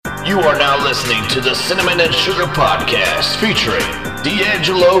You are now listening to the Cinnamon and Sugar Podcast featuring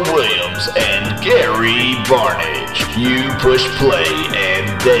D'Angelo Williams and Gary Barnage. You push play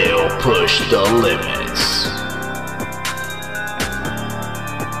and they'll push the limits.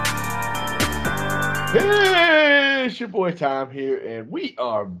 Hey, it's your boy Tom here, and we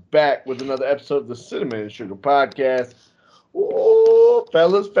are back with another episode of the Cinnamon and Sugar Podcast. Oh,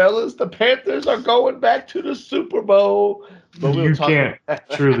 fellas, the Panthers are going back to the Super Bowl. But you can't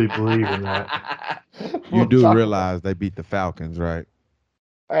truly believe in that. You do realize they beat the Falcons, right?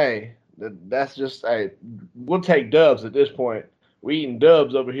 Hey, that's just, we'll take dubs at this point. We eating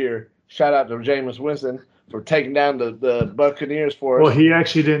dubs over here. Shout out to Jameis Winston for taking down the Buccaneers for us. Well, he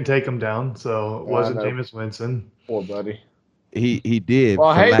actually didn't take them down, so it wasn't Jameis Winston. Poor buddy. He did.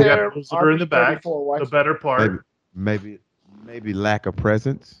 Well, hey there. In the back, the better part. Maybe lack of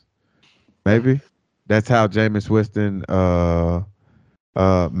presence. Maybe that's how Jameis Winston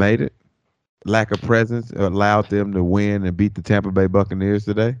made it. Lack of presence allowed them to win and beat the Tampa Bay Buccaneers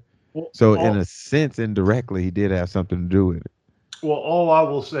today. So in a sense, indirectly, he did have something to do with it. Well, all I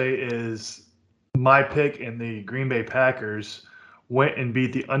will say is my pick in the Green Bay Packers went and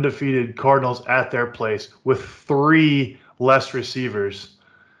beat the undefeated Cardinals at their place with 3 less receivers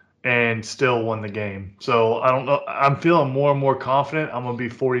and still won the game. So I don't know. I'm feeling more and more confident I'm going to be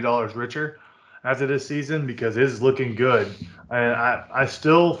 $40 richer after this season because it is looking good. And I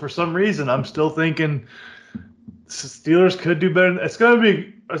still, for some reason, I'm still thinking Steelers could do better. It's gonna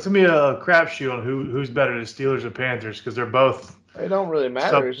be a crapshoot on who's better, the Steelers or Panthers, because they're both. It don't really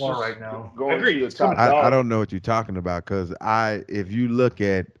matter. It's just right now. Going to the top I don't know what you're talking about because if you look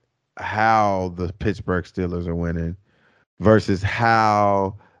at how the Pittsburgh Steelers are winning versus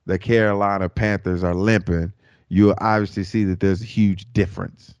how the Carolina Panthers are limping, you'll obviously see that there's a huge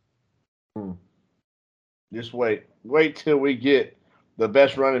difference. Just wait till we get the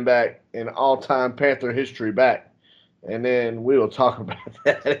best running back in all-time Panther history back, and then we will talk about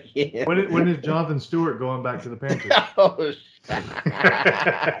that again. When is Jonathan Stewart going back to the Panthers?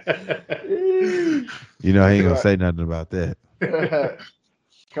 You know, he ain't gonna say nothing about that.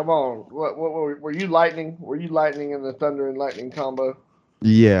 Come on, what were you lightning? Were you lightning in the Thunder and Lightning combo?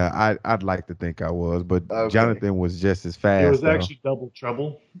 Yeah, I'd like to think I was, but okay. Jonathan was just as fast. It was actually double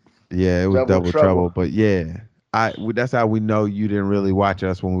trouble. Yeah, it was double trouble. But yeah, that's how we know you didn't really watch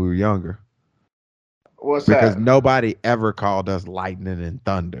us when we were younger. What's because that? Nobody ever called us lightning and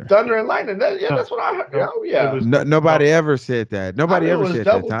thunder. Thunder and lightning. That's what I heard. Oh, yeah. Nobody ever said that. Nobody ever said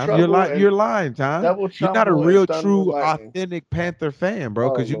that, Tom. You're lying, Tom. You're not a real, true, authentic Panther fan,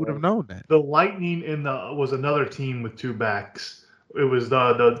 bro, because you would have known that. The Lightning was another team with 2 backs. It was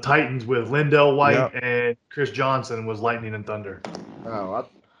the Titans with Lindell White and Chris Johnson was Lightning and Thunder. Oh,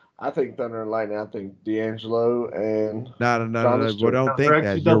 I think Thunder and Lightning. I think D'Angelo and no. Well, don't think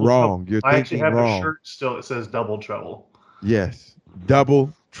that. You're wrong. You're thinking wrong. I actually have a shirt still. It says double trouble. Yes,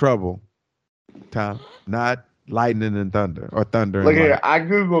 double trouble. Tom, not Lightning and Thunder or Thunder. Look here. I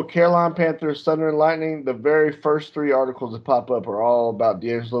Google Carolina Panthers, Thunder and Lightning. The very first 3 articles that pop up are all about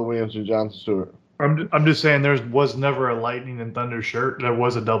D'Angelo Williams and Jonathan Stewart. I'm just saying there was never a Lightning and Thunder shirt. There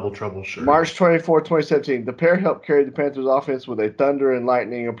was a double trouble shirt. March 24, 2017. The pair helped carry the Panthers offense with a Thunder and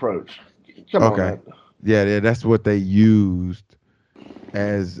Lightning approach. Come on, man. Yeah, that's what they used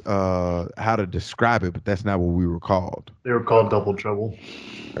as how to describe it, but that's not what we were called. They were called double trouble.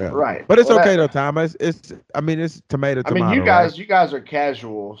 Yeah. Right. But it's okay though, Thomas. It's tomato. I mean, you guys are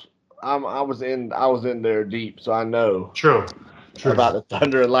casuals. I was in there deep, so I know. True. About the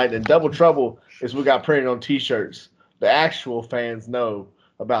Thunder and Lightning. Double trouble is we got printed on T-shirts. The actual fans know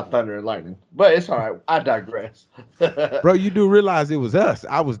about Thunder and Lightning. But it's all right. I digress. Bro, you do realize it was us.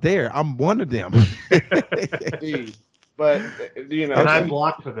 I was there. I'm one of them. Indeed. But, and I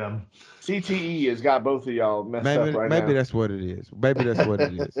blocked for them. CTE has got both of y'all messed up right now. Maybe that's what it is.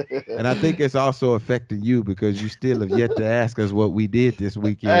 And I think it's also affecting you because you still have yet to ask us what we did this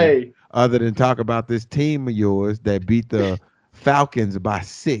weekend. Other than talk about this team of yours that beat the Falcons by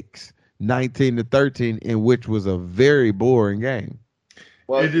 6, 19-13, in which was a very boring game.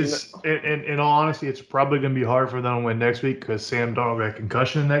 Well, it is. In all honesty, it's probably going to be hard for them to win next week because Sam Darnold got a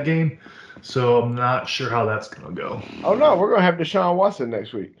concussion in that game. So I'm not sure how that's going to go. Oh no, we're going to have Deshaun Watson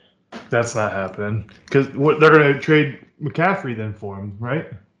next week. That's not happening because they're going to trade McCaffrey then for him, right?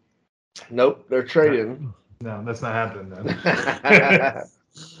 Nope, they're trading. No, that's not happening then.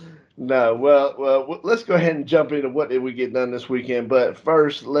 No, well, let's go ahead and jump into what did we get done this weekend. But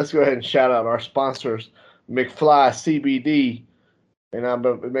first, let's go ahead and shout out our sponsors, McFly CBD. And I'm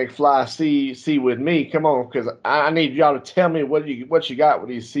McFly C with me. Come on, because I need y'all to tell me what you got with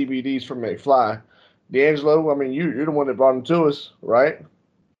these CBDs from McFly. D'Angelo, I mean, you're the one that brought them to us, right?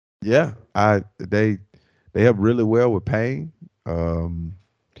 Yeah, they help really well with pain, and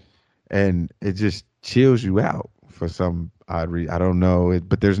it just chills you out for some odd reason. I don't know it,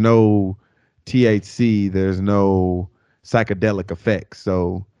 but there's no THC, there's no psychedelic effects,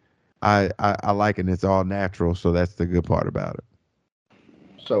 so I like it. And it's all natural, so that's the good part about it.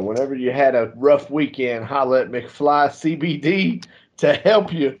 So whenever you had a rough weekend, holla at McFly CBD to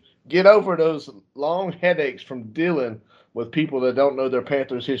help you get over those long headaches from dealing with people that don't know their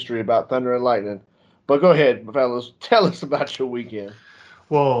Panthers history about thunder and lightning. But go ahead, fellas, tell us about your weekend.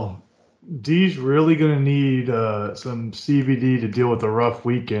 Well, D's really going to need some CBD to deal with a rough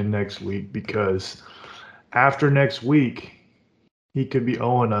weekend next week, because after next week, he could be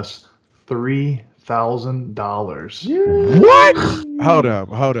owing us $3,000. What? Hold up.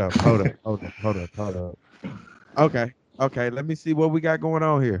 Okay. Let me see what we got going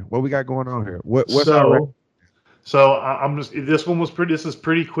on here. What's our record? So I'm just, this is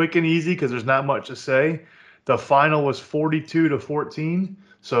pretty quick and easy because there's not much to say. The final was 42-14,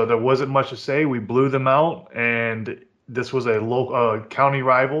 so there wasn't much to say. We blew them out, and this was a local county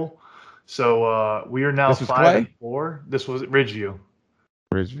rival. So we are now 5-4. This was Ridgeview,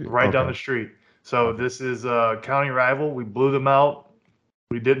 right down the street. So this is a county rival. We blew them out.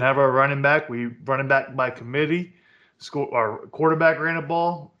 We didn't have our running back. We running back by committee. Our quarterback ran a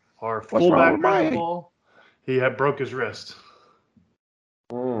ball. Our fullback ran a ball. He had broke his wrist.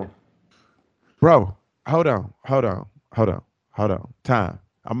 Bro, hold on. Time.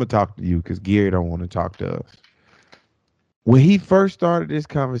 I'm gonna talk to you because Gary don't want to talk to us. When he first started this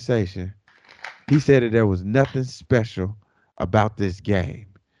conversation, he said that there was nothing special about this game,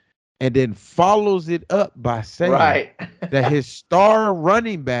 and then follows it up by saying that his star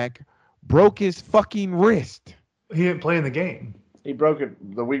running back broke his fucking wrist. He didn't play in the game. He broke it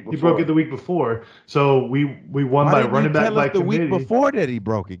the week before. So we won by running back by committee. The week before that he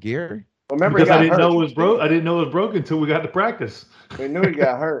broke it, Gary. Well, remember, because I didn't know it was broke. I didn't know it was broken until we got to practice. We knew he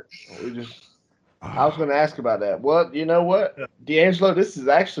got hurt. I was going to ask about that. Well, you know what, D'Angelo, this is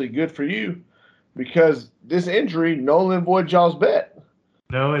actually good for you because this injury null and void y'all's bet.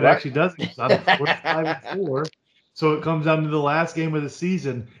 No, it actually doesn't. I'm 5-4. So it comes down to the last game of the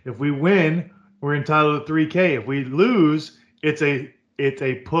season. If we win, we're entitled to $3,000. If we lose, it's a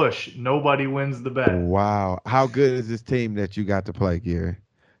push. Nobody wins the bet. Wow. How good is this team that you got to play, Gary?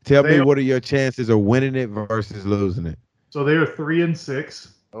 Tell me, what are your chances of winning it versus losing it? So they are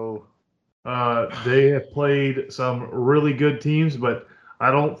 3-6. Oh. They have played some really good teams, but I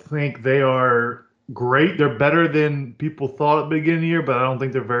don't think they are great. They're better than people thought at the beginning of the year, but I don't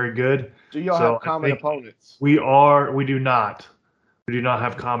think they're very good. Do y'all have common opponents? We do not. We do not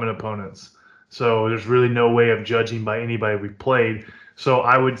have common opponents. So there's really no way of judging by anybody we played. So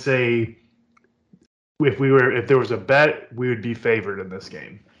I would say if there was a bet, we would be favored in this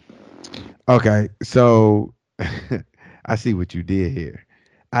game. Okay, so I see what you did here.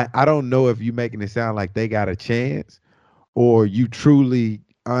 I don't know if you're making it sound like they got a chance or you truly,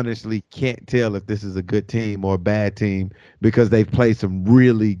 honestly can't tell if this is a good team or a bad team because they've played some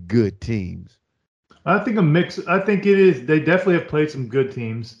really good teams. I think a mix. I think it is. They definitely have played some good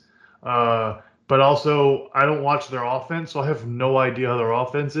teams. But also, I don't watch their offense, so I have no idea how their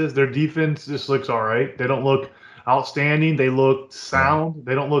offense is. Their defense just looks all right. They don't look outstanding. They look sound.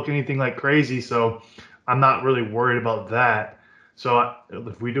 They don't look anything like crazy, so I'm not really worried about that. So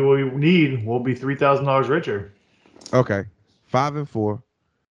if we do what we need, we'll be $3,000 richer. Okay, 5-4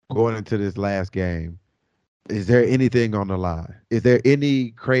 going into this last game. Is there anything on the line? Is there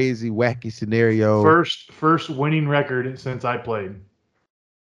any crazy, wacky scenario? First winning record since I played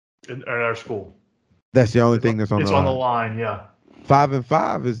at our school. That's the only thing that's on the line. It's on the line, yeah.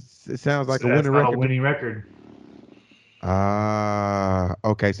 5-5 it sounds like a winning record. A winning record.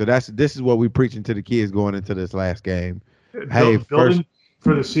 Okay. So this is what we're preaching to the kids going into this last game. Building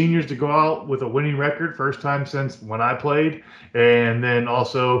for the seniors to go out with a winning record, first time since when I played, and then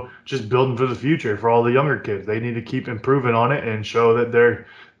also just building for the future for all the younger kids. They need to keep improving on it and show that they're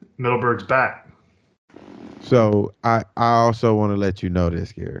Middleburg's back. So I also want to let you know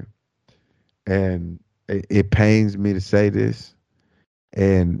this, Gary, and it pains me to say this,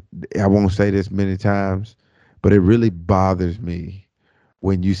 and I won't say this many times, but it really bothers me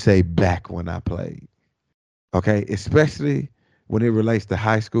when you say back when I played. Okay, especially when it relates to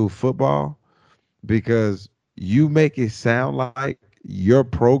high school football, because you make it sound like your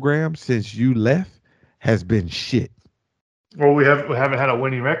program since you left has been shit. Well, we haven't had a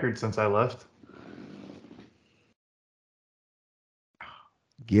winning record since I left.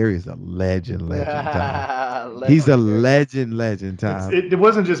 Gary's a legend time. He's a legend time. It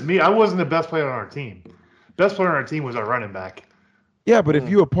wasn't just me. I wasn't the best player on our team. Best player on our team was our running back. Yeah, but if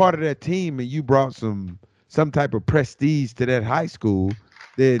you're a part of that team and you brought some type of prestige to that high school,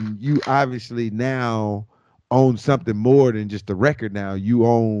 then you obviously now own something more than just a record. Now you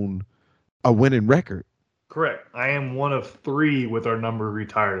own a winning record. Correct. I am one of 3 with our number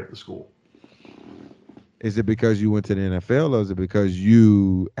retired at the school. Is it because you went to the NFL, or is it because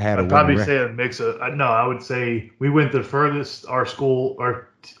you had a I'd winning probably record? say a mix of. No, I would say we went the furthest the school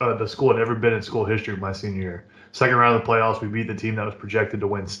had ever been in school history my senior year. Second round of the playoffs, we beat the team that was projected to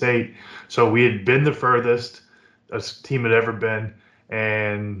win state. So we had been the furthest a team had ever been,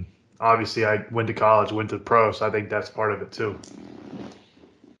 and obviously I went to college, went to pro, so I think that's part of it too.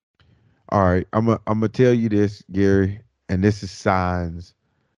 All right, I'm gonna tell you this, Gary, and this is signs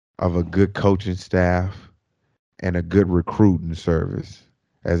of a good coaching staff and a good recruiting service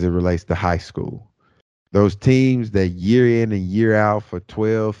as it relates to high school. Those teams that year in and year out for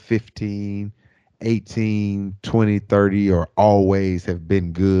 12, 15, 18, 20, 30 or always have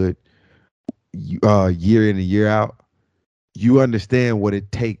been good year in and year out, you understand what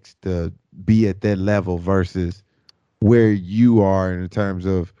it takes to be at that level versus where you are in terms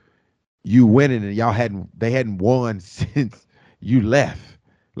of you winning and they hadn't won since you left.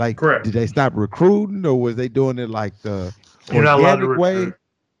 Like, Correct. did they stop recruiting, or was they doing it like the You're not allowed to organic way? recruit.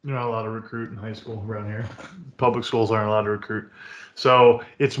 You're not allowed to recruit in high school around here. Public schools aren't allowed to recruit. So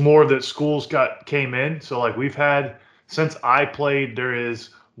it's more that schools came in. So like we've had since I played, there's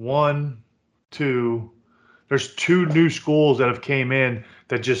 2 new schools that have came in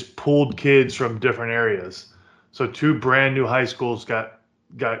that just pulled kids from different areas. So 2 brand new high schools got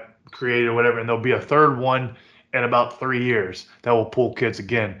created or whatever, and there'll be a third one in about 3 years that will pull kids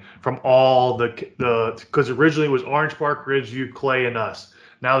again from all the because originally it was Orange Park, Ridgeview, Clay, and us.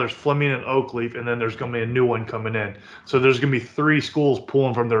 Now there's Fleming and Oakleaf, and then there's going to be a new one coming in. So there's going to be 3 schools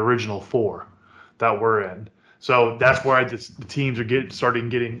pulling from the original 4 that we're in. So that's where the teams are getting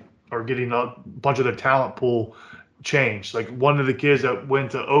a bunch of their talent pool changed. Like one of the kids that went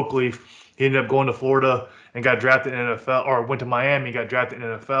to Oakleaf, he ended up going to Florida and got drafted in NFL, or went to Miami, got drafted in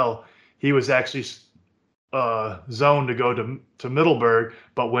NFL. He was actually zoned to go to Middleburg,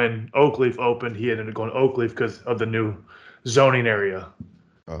 but when Oakleaf opened, he ended up going to Oakleaf because of the new zoning area.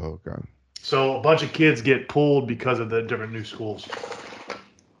 Oh, okay. So a bunch of kids get pulled because of the different new schools.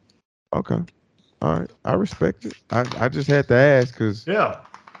 Okay. All right. I respect it. I just had to ask because, yeah,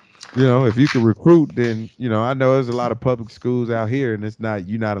 if you can recruit, then, I know there's a lot of public schools out here and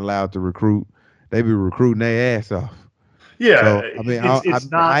you're not allowed to recruit. They be recruiting their ass off. Yeah. So, I mean,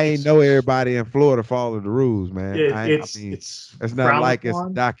 I ain't know everybody in Florida follow the rules, man. It's not like it's a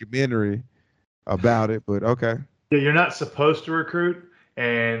documentary about it, but okay. Yeah, you're not supposed to recruit.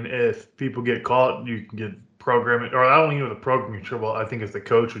 And if people get caught, you can get programming. Or I don't even know if the program in trouble. I think if the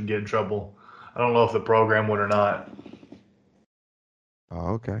coach would get in trouble. I don't know if the program would or not.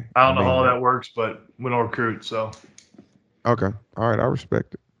 Oh, okay. I don't know how that works, but we don't recruit, so. Okay. All right. I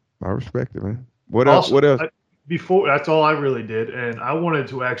respect it, man. What else? Before, that's all I really did. And I wanted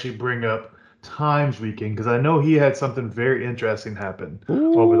to actually bring up Times Weekend because I know he had something very interesting happen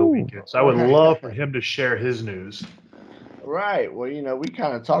over the weekend. So I would love for him to share his news. Right. Well, we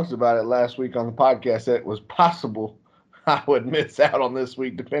kind of talked about it last week on the podcast that it was possible I would miss out on this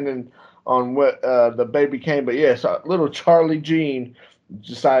week depending on what the baby came. But yes, little Charlie Jean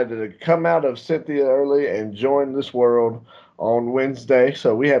decided to come out of Cynthia early and join this world on Wednesday.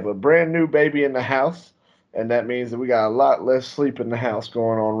 So we have a brand new baby in the house, and that means that we got a lot less sleep in the house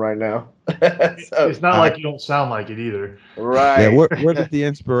going on right now. So, it's not like you don't sound like it either. Right. Yeah, where did the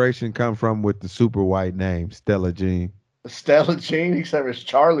inspiration come from with the super white name, Stella Jean? Stella Jean, except it's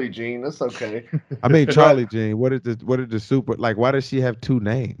Charlie Jean. That's okay. I mean, Charlie Jean. What did the super, like, why does she have 2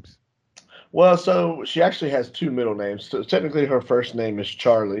 names? Well, so she actually has 2 middle names. So technically her first name is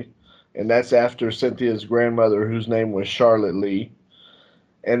Charlie, and that's after Cynthia's grandmother, whose name was Charlotte Lee.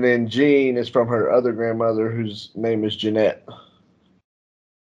 And then Jean is from her other grandmother, whose name is Jeanette.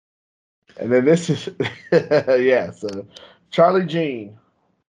 And then this is, so Charlie Jean.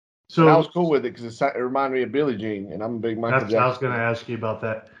 So and I was cool with it because it reminded me of Billie Jean, and I'm a big Michael Jackson. I was going to ask you about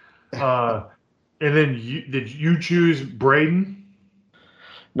that. And then did you choose Braden?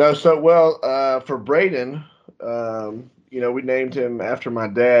 No, for Braden, we named him after my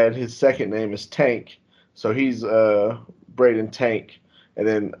dad. His second name is Tank, so he's Braden Tank, and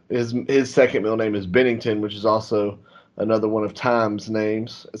then his second middle name is Bennington, which is also another one of Time's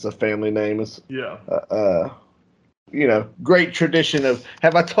names. It's a family name. It's great tradition of.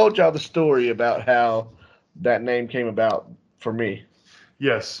 Have I told y'all the story about how that name came about for me?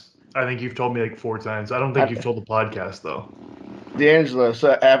 Yes, I think you've told me like 4 times. I don't think you've told the podcast though. D'Angelo,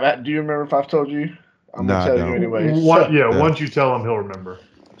 so do you remember if I've told you I'm gonna tell you anyway. Once you tell him, he'll remember.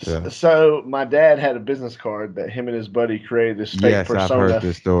 Yeah. So my dad had a business card that him and his buddy created this fake persona. Yes, I've heard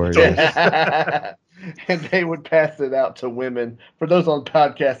this story. And they would pass it out to women. For those on the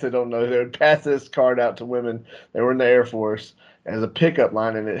podcast that don't know, they would pass this card out to women that were in the Air Force as a pickup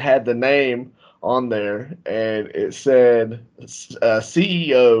line, and it had the name on there, and it said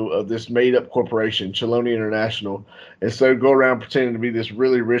CEO of this made-up corporation, Cheloni International. And so go around pretending to be this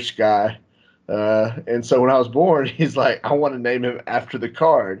really rich guy. And so when I was born, he's like, I want to name him after the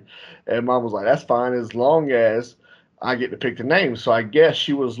card. And Mom was like, that's fine as long as I get to pick the name. So I guess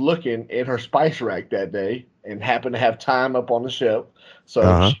she was looking in her spice rack that day and happened to have time up on the shelf.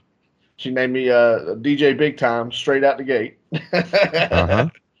 So she named me DJ Big Time straight out the gate.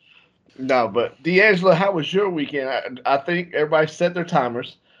 No, but D'Angelo, how was your weekend? I think everybody set their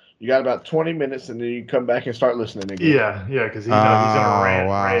timers. You got about 20 minutes, and then you come back and start listening again. Yeah, because he's gonna rant.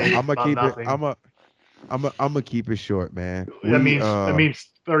 Wow. Right? I'm gonna keep it. I'm gonna keep it short, man. That means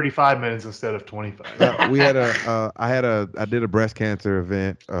 35 minutes instead of 25. We had I did a breast cancer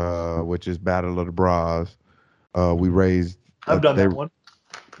event, which is Battle of the Bras. We raised. I've done that one.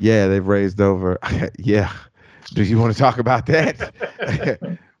 Yeah, they've raised over. Yeah. Do you want to talk about that?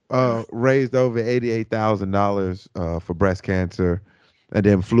 Raised over $88,000 for breast cancer. And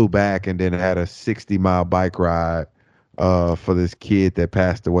then flew back and then had a 60-mile bike ride for this kid that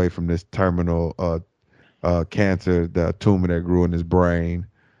passed away from this terminal cancer, the tumor that grew in his brain.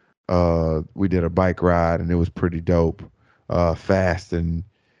 We did a bike ride and it was pretty dope, fast and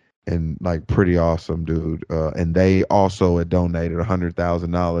like pretty awesome, dude. And they also had donated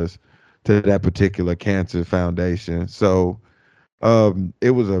 $100,000 to that particular cancer foundation. So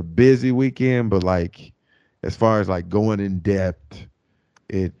it was a busy weekend, but like as far as like going in depth,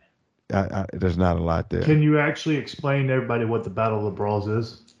 there's not a lot there. Can you actually explain to everybody what the Battle of the Bras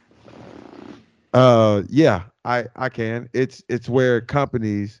is? Yeah, I can. It's where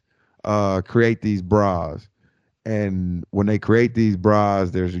companies create these bras, and when they create these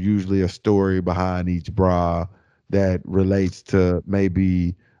bras, there's usually a story behind each bra that relates to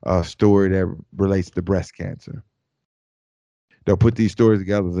maybe a story that relates to breast cancer. They'll put these stories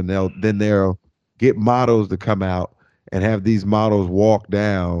together, and they'll get models to come out and have these models walk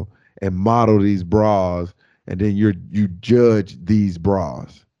down and model these bras, and then you judge these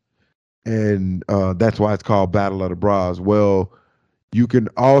bras. And that's why it's called Battle of the Bras. Well, you can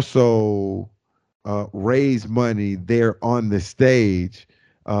also raise money there on the stage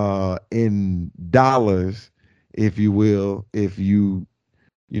in dollars, if you will, if you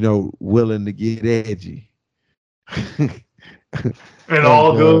willing to get edgy. It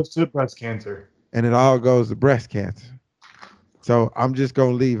all goes to breast cancer. And it all goes to breast cancer. So I'm just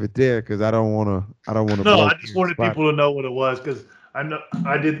gonna leave it there because I don't want to. No, I just wanted people to know what it was because I know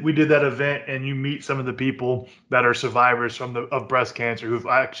we did that event and you meet some of the people that are survivors of breast cancer who've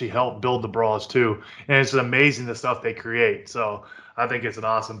actually helped build the bras too, and it's amazing the stuff they create. So I think it's an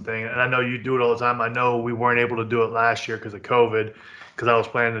awesome thing, and I know you do it all the time. I know we weren't able to do it last year because of COVID, because I was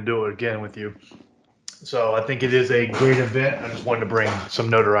planning to do it again with you. So I think it is a great event. I just wanted to bring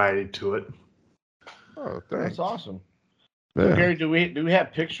some notoriety to it. Oh, thanks. That's awesome. Yeah. So, Gary, do we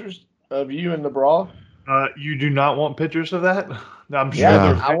have pictures of you in the bra? You do not want pictures of that? I'm sure.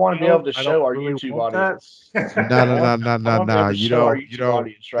 Yeah, I want to be able to show our YouTube audience. No. You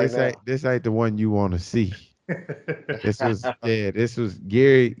don't. This ain't the one you want to see. This was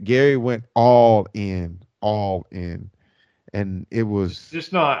Gary. Gary went all in, and it was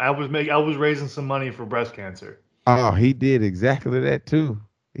just not. I was raising some money for breast cancer. Oh, he did exactly that too.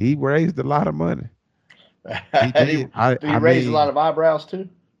 He raised a lot of money. He did. Did he raise a lot of eyebrows too?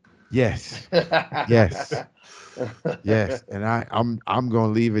 Yes. Yes. And I'm gonna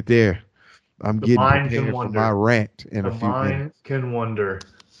leave it there. I'm getting prepared for my rant in a few minutes. The mind can wonder.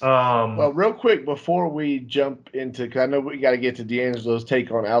 Well, real quick before we jump into, because I know we got to get to D'Angelo's take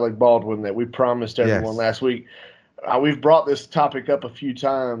on Alec Baldwin that we promised everyone last week. We've brought this topic up a few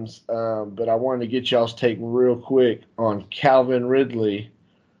times, but I wanted to get y'all's take real quick on Calvin Ridley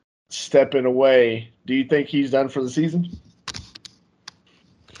stepping away. Do you think he's done for the season?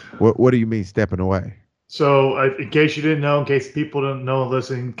 What do you mean stepping away? So, in case you didn't know, in case people didn't know,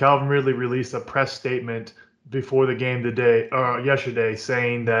 listen, Calvin Ridley released a press statement before the game yesterday,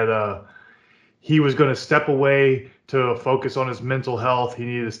 saying that he was going to step away to focus on his mental health. He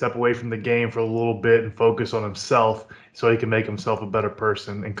needed to step away from the game for a little bit and focus on himself so he can make himself a better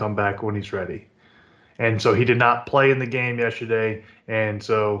person and come back when he's ready. And so he did not play in the game yesterday, and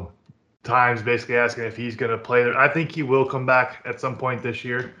so Times basically asking if he's going to play there. I think he will come back at some point this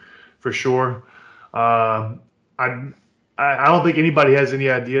year, for sure. I don't think anybody has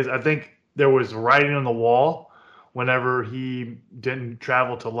any ideas. I think there was writing on the wall whenever he didn't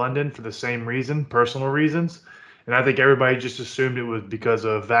travel to London for the same reason, personal reasons. And I think everybody just assumed it was because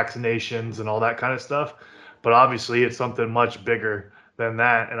of vaccinations and all that kind of stuff. But obviously, it's something much bigger than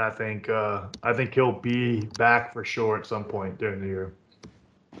that. And I think he'll be back for sure at some point during the year.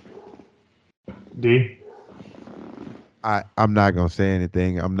 D. I'm not gonna say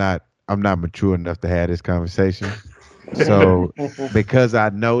anything. I'm not mature enough to have this conversation. So because I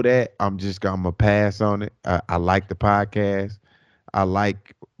know that, I'm gonna pass on it. I like the podcast. I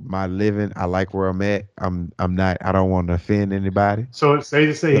like my living. I like where I'm at. I don't want to offend anybody. So it's safe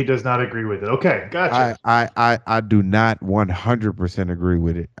to say he does not agree with it. Okay, gotcha. I do not 100% agree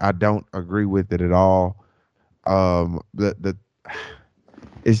with it. I don't agree with it at all.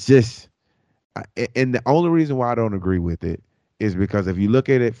 It's just, and the only reason why I don't agree with it is because if you look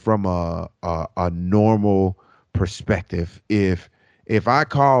at it from a normal perspective, if I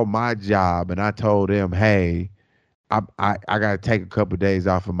call my job and I told them, hey, I got to take a couple of days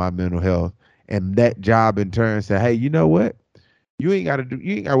off of my mental health, and that job in turn said, hey, you know what? You ain't got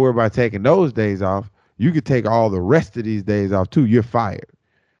to worry about taking those days off. You could take all the rest of these days off too. You're fired.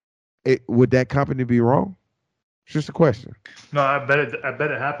 Would that company be wrong? It's just a question. No, I bet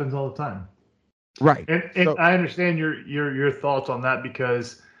it happens all the time. Right. And so, I understand your thoughts on that,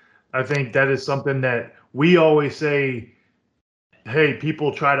 because I think that is something that we always say, hey,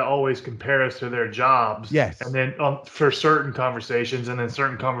 people try to always compare us to their jobs. Yes. And then for certain conversations, and then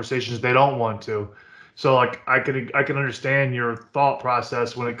certain conversations they don't want to. So like I can understand your thought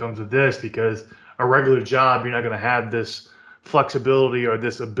process when it comes to this, because a regular job, you're not going to have this flexibility or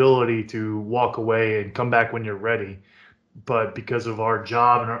this ability to walk away and come back when you're ready. But because of our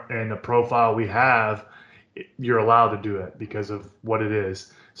job and the profile we have, you're allowed to do it because of what it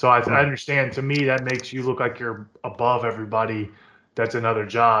is. So I understand. To me, that makes you look like you're above everybody that's in other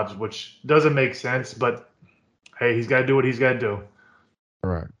jobs, which doesn't make sense. But hey, he's got to do what he's got to do.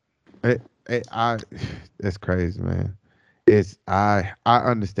 Right. That's crazy, man. I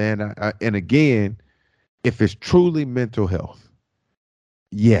understand. And again, if it's truly mental health,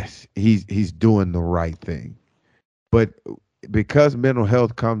 yes, he's doing the right thing. But because mental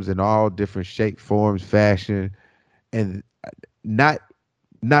health comes in all different shape, forms, fashion, and not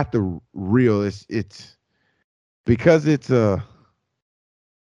the real, it's because it's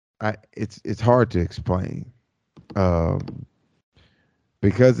hard to explain,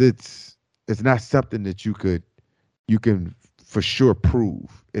 because it's not something that you can for sure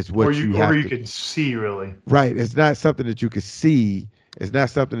prove. It's what you can see, really. Right. It's not something that you can see. It's not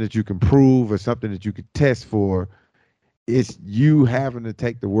something that you can prove or something that you can test for. It's you having to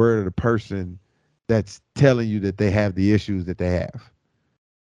take the word of the person that's telling you that they have the issues that they have.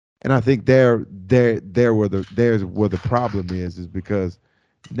 And I think there's where the problem is because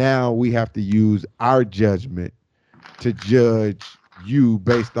now we have to use our judgment to judge you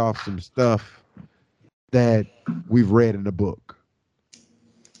based off some stuff that we've read in the book.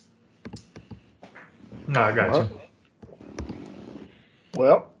 No, I got you.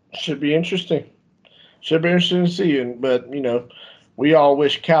 Well, should be interesting. Should be interesting to see. But, we all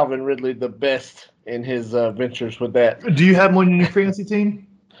wish Calvin Ridley the best in his ventures with that. Do you have one in your fantasy team?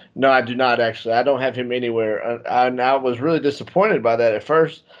 No, I do not, actually. I don't have him anywhere. I was really disappointed by that at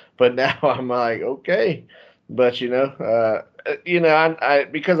first, but now I'm like, okay. But, I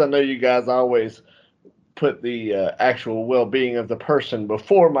because I know you guys always put the actual well-being of the person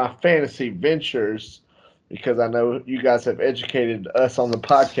before my fantasy ventures, because I know you guys have educated us on the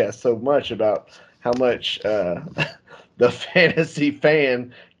podcast so much about how much the fantasy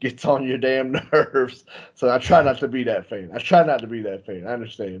fan gets on your damn nerves. So I try not to be that fan. I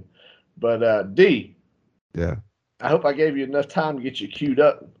understand. But D. Yeah. I hope I gave you enough time to get you queued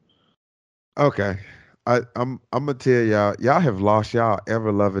up. Okay. I'm gonna tell y'all have lost y'all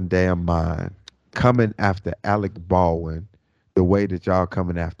ever loving damn mind coming after Alec Baldwin the way that y'all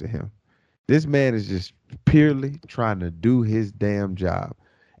coming after him. This man is just purely trying to do his damn job.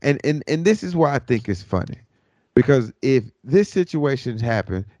 And this is why I think it's funny. Because if this situation's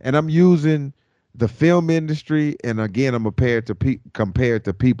happened, and I'm using the film industry, and again, I'm compared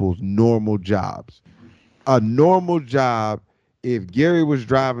to people's normal jobs. A normal job, if Gary was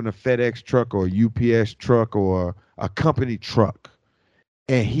driving a FedEx truck or a UPS truck or a company truck,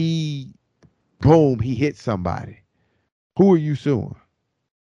 and he hit somebody, who are you suing?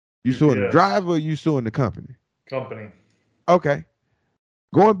 You suing the driver or you suing the company? Company. Okay.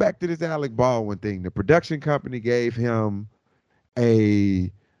 Going back to this Alec Baldwin thing, the production company gave him a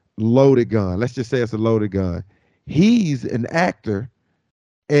loaded gun. Let's just say it's a loaded gun. He's an actor,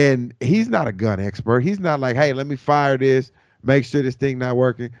 and he's not a gun expert. He's not like, hey, let me fire this, make sure this thing not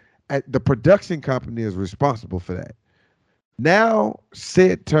working. the production company is responsible for that. Now,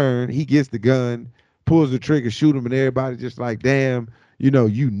 said turn, he gets the gun, pulls the trigger, shoot him, and everybody just like, damn, you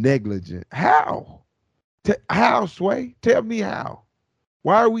negligent. How? How, Sway? Tell me how.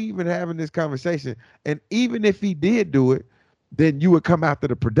 Why are we even having this conversation? And even if he did do it, then you would come after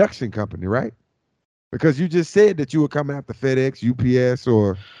the production company, right? Because you just said that you would come after FedEx, UPS,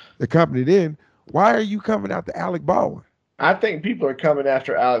 or the company. Then why are you coming after Alec Baldwin? I think people are coming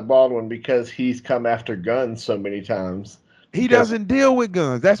after Alec Baldwin because he's come after guns so many times. He doesn't deal with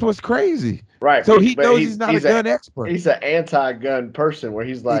guns. That's what's crazy. Right. So he knows he's not a gun expert. He's an anti-gun person where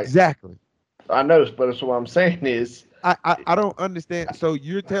he's like, exactly. I know, but so what I'm saying is, I don't understand. So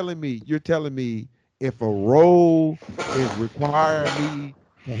you're telling me if a role is requiring me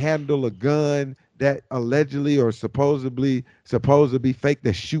to handle a gun that allegedly or supposedly supposed to be fake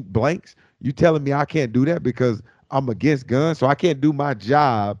that shoot blanks, you telling me I can't do that because I'm against guns? So I can't do my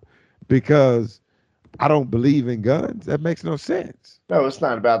job because I don't believe in guns? That makes no sense. No, it's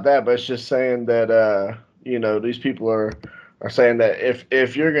not about that, but it's just saying that these people are saying that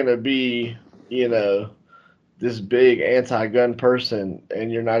if you're gonna be, this big anti-gun person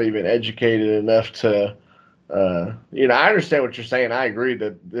and you're not even educated enough to I understand what you're saying. I agree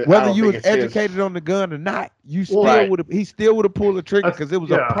that whether you was educated on the gun or not, he still would have pulled the trigger because it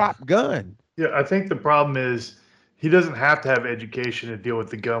was a prop gun. Yeah, I think the problem is he doesn't have to have education to deal with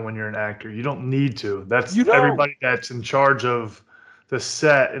the gun when you're an actor. You don't need to. That's everybody that's in charge of the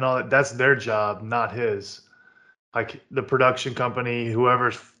set and all that. That's their job, not his. Like the production company,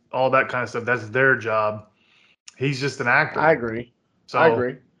 whoever's all that kind of stuff. That's their job. He's just an actor. I agree. So I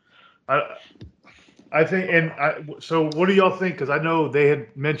agree. I think, so what do y'all think? Because I know they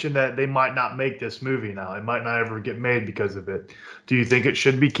had mentioned that they might not make this movie now. It might not ever get made because of it. Do you think it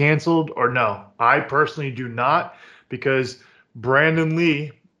should be canceled or no? I personally do not, because Brandon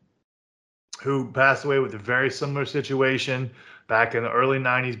Lee, who passed away with a very similar situation back in the early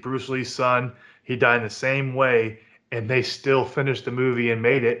 90s, Bruce Lee's son, he died in the same way, and they still finished the movie and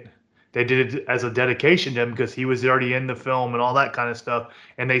made it. They did it as a dedication to him because he was already in the film and all that kind of stuff.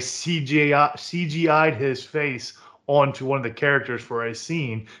 And they CGI'd his face onto one of the characters for a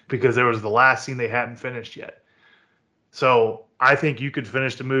scene because there was the last scene they hadn't finished yet. So I think you could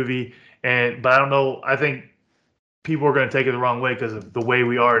finish the movie, but I don't know. I think people are going to take it the wrong way because of the way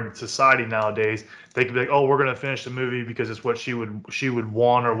we are in society nowadays. They could be like, "Oh, we're going to finish the movie because it's what she would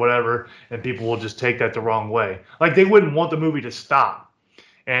want or whatever," and people will just take that the wrong way. Like they wouldn't want the movie to stop.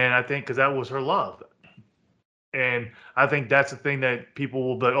 And I think because that was her love. And I think that's the thing that people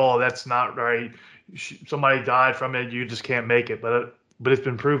will be like, oh, that's not right. Somebody died from it. You just can't make it. But it's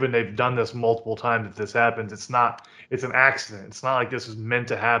been proven they've done this multiple times that this happens. It's an accident. It's not like this was meant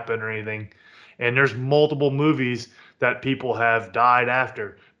to happen or anything. And there's multiple movies that people have died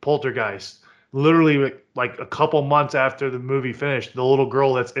after. Poltergeist. Literally, like a couple months after the movie finished, the little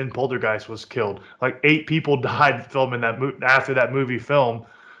girl that's in Poltergeist was killed. Like 8 people died filming that after that movie film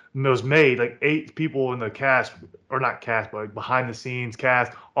was made. Like 8 people in the cast, or not cast, but like behind the scenes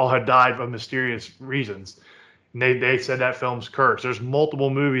cast, all had died for mysterious reasons. And they said that film's cursed. There's multiple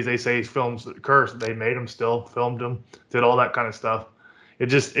movies they say films cursed. They made them still, filmed them, did all that kind of stuff. It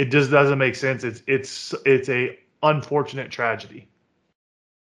just doesn't make sense. It's a unfortunate tragedy,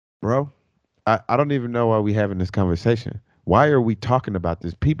 bro. I don't even know why we having this conversation. Why are we talking about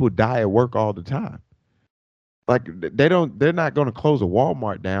this? People die at work all the time. Like they're not going to close a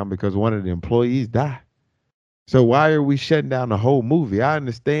Walmart down because one of the employees died. So why are we shutting down the whole movie? I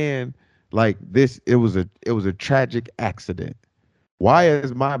understand like this, it was a tragic accident. Why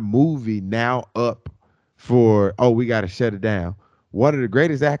is my movie now up for, oh, we got to shut it down? One of the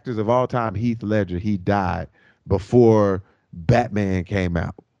greatest actors of all time, Heath Ledger, he died before Batman came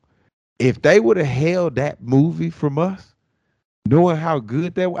out. If they would have held that movie from us, knowing how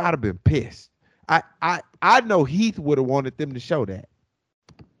good they were, I'd have been pissed. I know Heath would have wanted them to show that.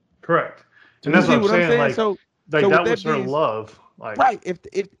 Correct. And that's what I'm saying. Like, so that was her love. Like, right.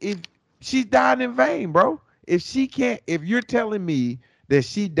 If she's dying in vain, bro. If you're telling me that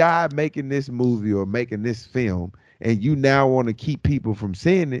she died making this movie or making this film, and you now want to keep people from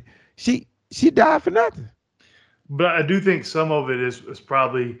seeing it, she died for nothing. But I do think some of it is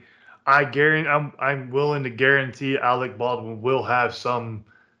probably, I'm willing to guarantee Alec Baldwin will have some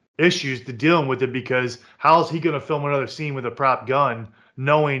issues to dealing with it, because how is he going to film another scene with a prop gun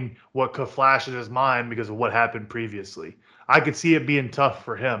knowing what could flash in his mind because of what happened previously? I could see it being tough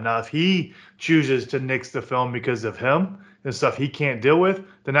for him. Now, if he chooses to nix the film because of him and stuff he can't deal with,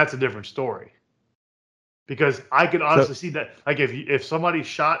 then that's a different story. Because I could honestly see that, like if you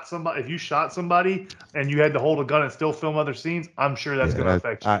shot somebody and you had to hold a gun and still film other scenes, I'm sure that's going to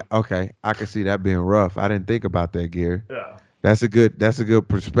affect you. Okay, I can see that being rough. I didn't think about that, Gary. Yeah, that's a good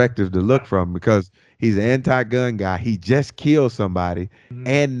perspective to look from, because he's an anti-gun guy. He just killed somebody,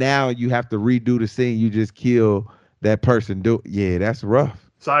 and now you have to redo the scene. You just kill that person. Yeah, that's rough.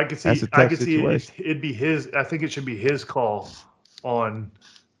 So I could see, that's a tough situation. It'd be his. I think it should be his call on.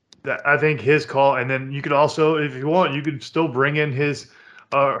 I think his call, and then you could also, if you want, you could still bring in his,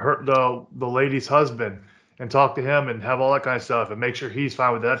 the lady's husband and talk to him and have all that kind of stuff and make sure he's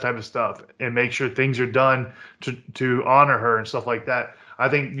fine with that type of stuff and make sure things are done to honor her and stuff like that. I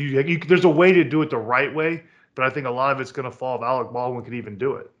think there's a way to do it the right way, but I think a lot of it's going to fall if Alec Baldwin could even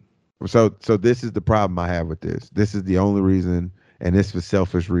do it. So this is the problem I have with this. This is the only reason, and this for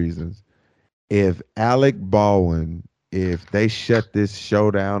selfish reasons. If Alec Baldwin, if they shut this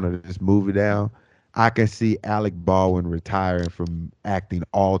show down or this movie down, I can see Alec Baldwin retiring from acting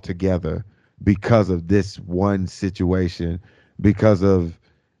altogether because of this one situation, because of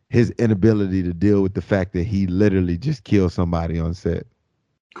his inability to deal with the fact that he literally just killed somebody on set.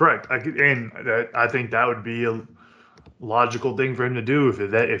 Correct. I think that would be a logical thing for him to do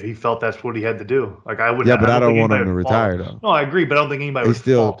if he felt that's what he had to do. Like I would. Yeah, but I don't want him to retire though. No, I agree, but I don't think anybody would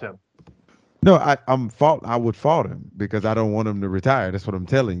fault him. No, I would fault him because I don't want him to retire. That's what I'm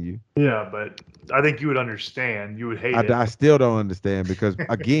telling you. Yeah, but I think you would understand. You would hate it. I still don't understand because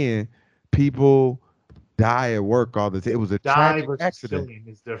again, people die at work all the time. It was a tragic accident. Killing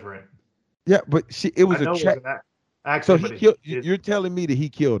is different. Yeah, but it was a tragic accident. So you're telling me that he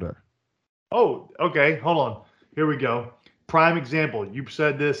killed her? Oh, okay. Hold on. Here we go. Prime example. You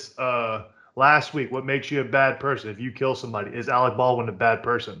said this last week. What makes you a bad person? If you kill somebody, is Alec Baldwin a bad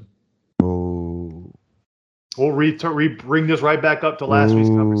person? We'll bring this right back up to last week's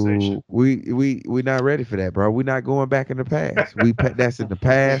conversation. We not ready for that, bro. We're not going back in the past. That's in the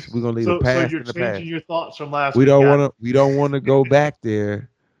past. We're gonna leave the past in the past. So you're changing your thoughts from last week. We don't want to go back there.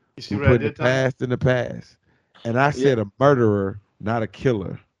 You see we what put I did, the past in the past. And I said a murderer, not a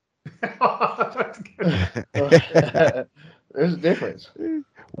killer. There's a difference.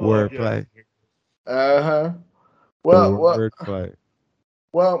 Wordplay. Wordplay.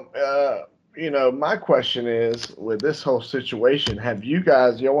 Well, my question is, with this whole situation,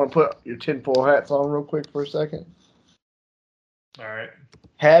 y'all want to put your tinfoil hats on real quick for a second? All right.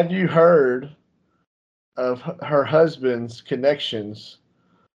 Have you heard of her husband's connections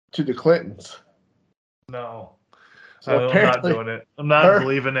to the Clintons? No. So I'm not doing it. I'm not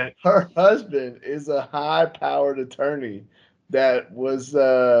believing it. Her husband is a high-powered attorney that was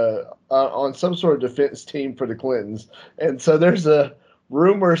on some sort of defense team for the Clintons. And so there's a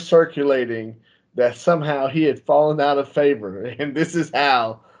rumor circulating that somehow he had fallen out of favor, and this is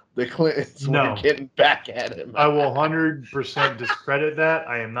how the Clintons were getting back at him. I will 100% discredit that.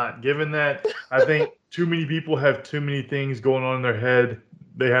 I am not giving that. I think too many people have too many things going on in their head.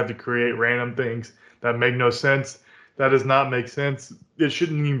 They have to create random things that make no sense. That does not make sense. It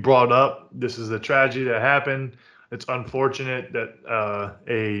shouldn't even be brought up. This is a tragedy that happened. It's unfortunate that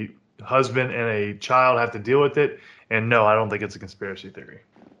a husband and a child have to deal with it. And no, I don't think it's a conspiracy theory.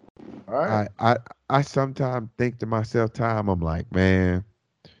 All right. I sometimes think to myself, I'm like, man,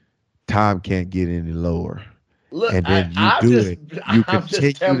 time can't get any lower. Look, and then you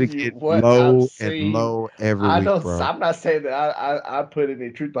continue to get low and low every week, bro. I'm not saying that I put any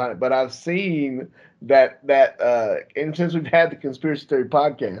truth behind it, but I've seen that and since we've had the Conspiracy Theory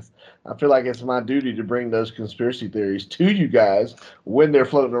podcast, I feel like it's my duty to bring those conspiracy theories to you guys when they're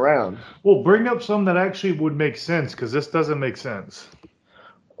floating around. Well, bring up some that actually would make sense, because this doesn't make sense.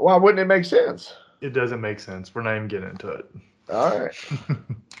 Why wouldn't it make sense? It doesn't make sense. We're not even getting into it. All right.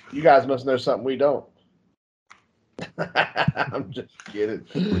 You guys must know something we don't. I'm just kidding.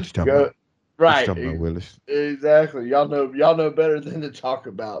 What you talking about? Right. What you talking about, Willis? Exactly. Y'all know better than to talk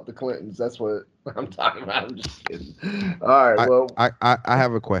about the Clintons. That's what I'm talking about. I'm just kidding. All right. I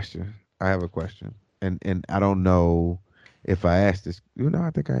have a question. And I don't know if I asked this. I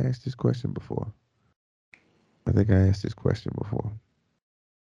think I asked this question before.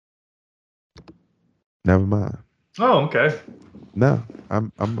 Never mind. Oh, okay. No,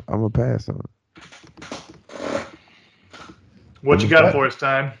 I'm a pass on it. What you got for us,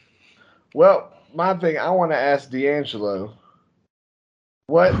 Time? Well, my thing, I want to ask D'Angelo,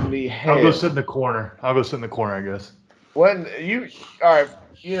 what in the hell? I'll go sit in the corner, I guess. All right,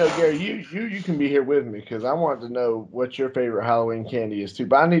 Gary, you can be here with me because I want to know what your favorite Halloween candy is too.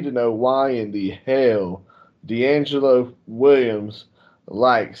 But I need to know why in the hell D'Angelo Williams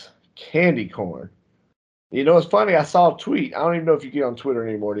likes candy corn. You know, it's funny. I saw a tweet. I don't even know if you get on Twitter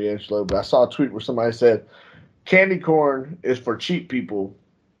anymore, D'Angelo, but I saw a tweet where somebody said, "Candy corn is for cheap people."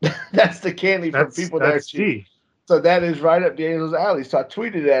 That's the candy for people that are That's cheap. D. So that is right up D'Angelo's alley. So I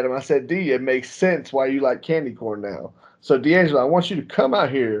tweeted at him. I said, "D, it makes sense why you like candy corn now." So D'Angelo, I want you to come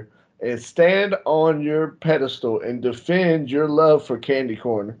out here and stand on your pedestal and defend your love for candy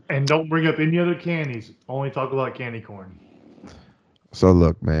corn. And don't bring up any other candies. Only talk about candy corn. So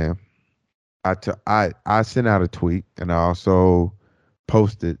look, man, I sent out a tweet and I also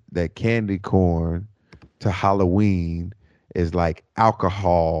posted that candy corn to Halloween is like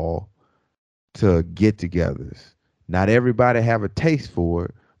alcohol to get-togethers. Not everybody have a taste for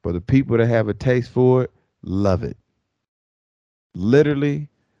it, but the people that have a taste for it love it. Literally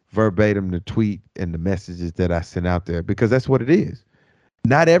verbatim the tweet and the messages that I sent out there, because that's what it is.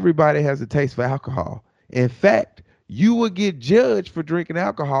 Not everybody has a taste for alcohol. In fact, you will get judged for drinking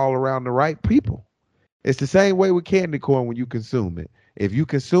alcohol around the right people. It's the same way with candy corn when you consume it. If you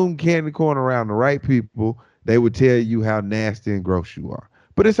consume candy corn around the right people, they would tell you how nasty and gross you are.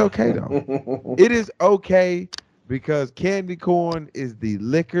 But it's okay though. It is okay because candy corn is the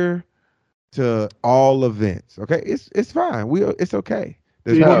liquor to all events. Okay, it's fine. It's okay.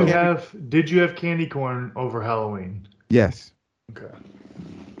 Did you have candy corn over Halloween? Yes. Okay.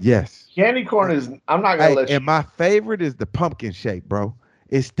 Yes. Candy corn is. I'm not gonna let you. And my favorite is the pumpkin shake, bro.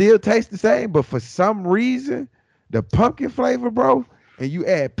 It still tastes the same, but for some reason, the pumpkin flavor, bro, and you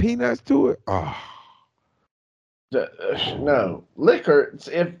add peanuts to it. Oh. No liquor.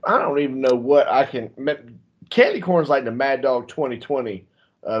 If I don't even know what I can. Candy corn's like the Mad Dog 2020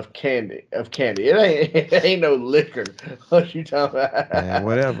 of candy. It ain't no liquor. What you talking about? Man,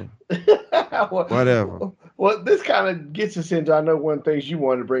 whatever. Whatever. Well, this kind of gets us into, I know one of the things you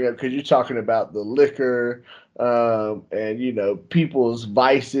wanted to bring up because you're talking about the liquor and, you know, people's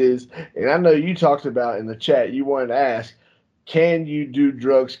vices. And I know you talked about in the chat, you wanted to ask, can you do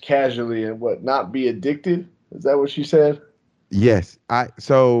drugs casually and not be addicted? Is that what you said? Yes.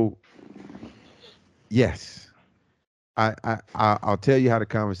 Yes. I'll tell you how the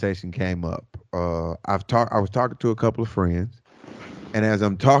conversation came up. I was talking to a couple of friends, and as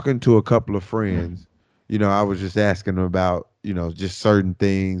I'm talking to a couple of friends, you know, I was just asking them about, you know, just certain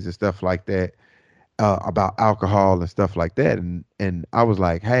things and stuff like that, about alcohol and stuff like that. And I was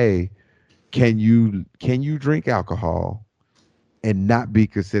like, hey, can you drink alcohol and not be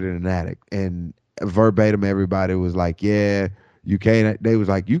considered an addict? And verbatim, everybody was like, yeah, you can't. They was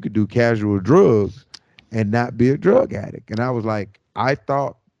like, you could do casual drugs and not be a drug addict. And I was like, I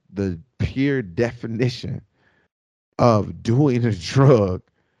thought the pure definition of doing a drug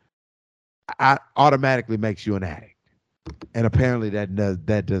automatically makes you an addict. And apparently that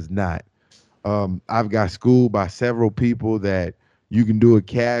does not. I've got schooled by several people that you can do it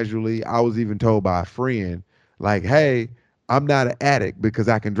casually. I was even told by a friend, like, hey, I'm not an addict because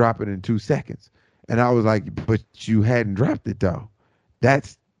I can drop it in 2 seconds. And I was like, but you hadn't dropped it though.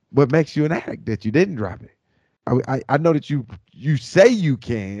 That's what makes you an addict, that you didn't drop it. I know that you say you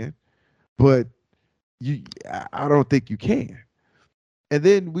can, but I don't think you can. And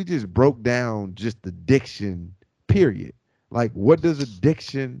then we just broke down just addiction, period. Like, what does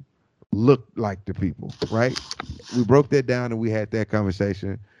addiction look like to people, right? We broke that down and we had that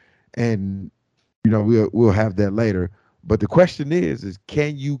conversation, and you know we'll have that later. But the question is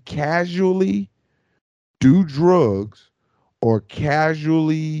can you casually do drugs or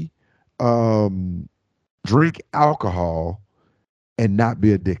casually drink alcohol and not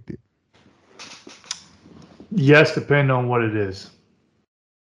be addicted? Yes, depending on what it is.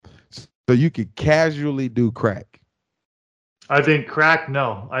 So you could casually do crack. I think crack,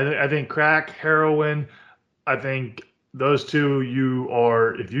 no. I think crack, heroin, I think those two,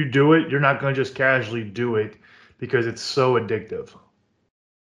 if you do it, you're not going to just casually do it because it's so addictive.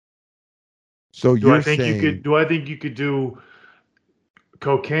 So do I think you could do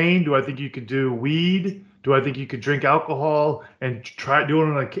cocaine? Do I think you could do weed? Do I think you could drink alcohol and try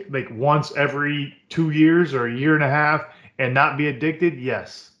doing it like once every 2 years or a year and a half and not be addicted?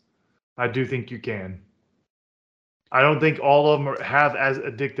 Yes, I do think you can. I don't think all of them have as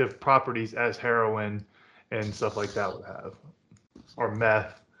addictive properties as heroin and stuff like that would have, or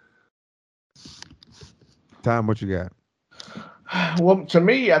meth. Tom, what you got? Well, to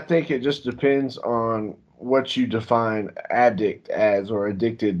me, I think it just depends on what you define addict as or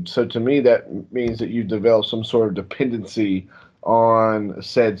addicted. So to me, that means that you've developed some sort of dependency on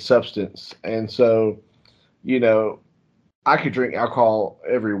said substance. And so, you know, I could drink alcohol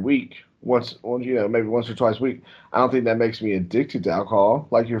every week, maybe once or twice a week. I don't think that makes me addicted to alcohol.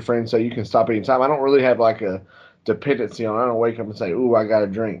 Like your friends say, you can stop anytime. I don't really have like a dependency on it. I don't wake up and say, ooh, I got to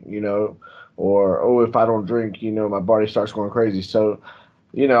drink, you know, or oh, if I don't drink, my body starts going crazy. So,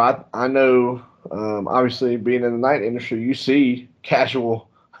 I know, obviously being in the night industry, you see casual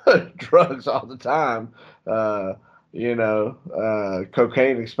drugs all the time.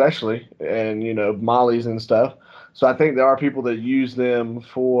 Cocaine especially, and mollies and stuff. So I think there are people that use them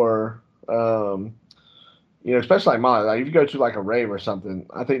for, especially like Molly. Like if you go to like a rave or something,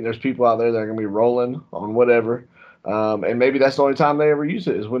 I think there's people out there that are gonna be rolling on whatever, and maybe that's the only time they ever use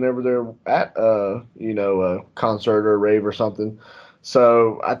it is whenever they're at a concert or a rave or something.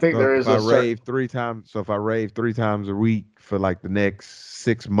 So I think there is if I rave 3 times a week for like the next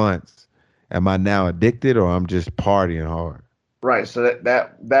 6 months, am I now addicted or I'm just partying hard? Right. So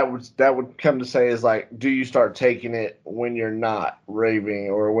that would come to say is like, do you start taking it when you're not raving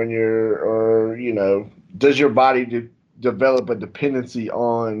or when does your body develop a dependency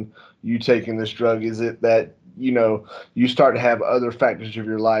on you taking this drug? Is it that, you start to have other factors of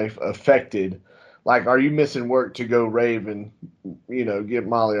your life affected? Like, are you missing work to go rave and, get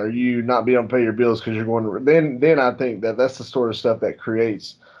Molly? Are you not being able to pay your bills because you're going to, then I think that's the sort of stuff that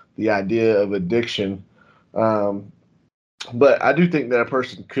creates the idea of addiction. But I do think that a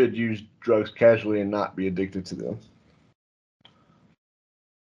person could use drugs casually and not be addicted to them.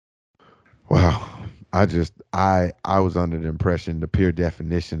 Wow. I was under the impression the pure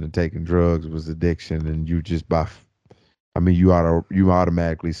definition of taking drugs was addiction, and you just you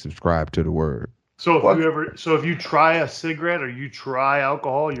automatically subscribe to the word. So if you try a cigarette or you try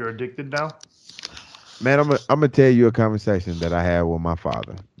alcohol, you're addicted now? Man, I'm gonna tell you a conversation that I had with my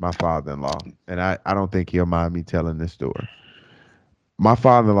father-in-law, and I don't think he'll mind me telling this story. My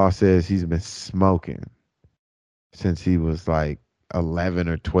father-in-law says he's been smoking since he was like 11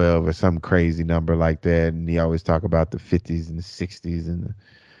 or 12 or some crazy number like that, and he always talk about the 50s and the 60s and the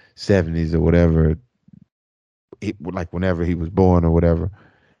 70s or whatever, like whenever he was born or whatever.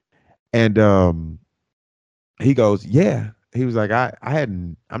 And he goes, yeah. He was like,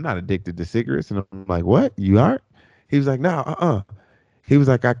 I'm not addicted to cigarettes. And I'm like, what? You aren't? He was like, no, He was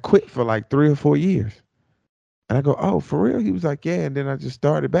like, I quit for like 3 or 4 years. And I go, oh, for real? He was like, yeah. And then I just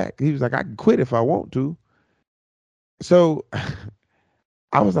started back. He was like, I can quit if I want to. So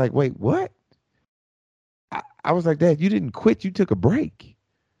I was like, wait, what? I was like, Dad, you didn't quit. You took a break.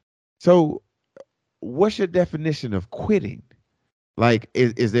 So what's your definition of quitting? Like,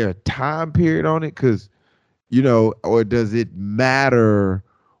 is there a time period on it? Because or does it matter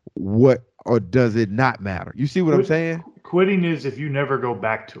or does it not matter? You see what I'm saying? Quitting is if you never go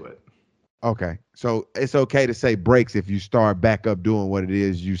back to it. Okay. So it's okay to say breaks if you start back up doing what it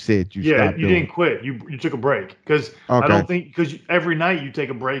is you said you stopped doing. Didn't quit. You took a break. Because I don't think, because every night you take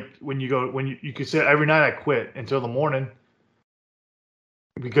a break when you can say every night I quit until the morning,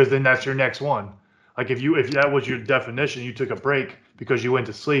 because then that's your next one. Like if that was your definition, you took a break because you went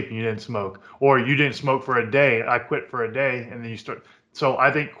to sleep and you didn't smoke, or you didn't smoke for a day. I quit for a day, and then you start. So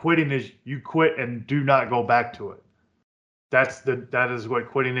I think quitting is you quit and do not go back to it. That is what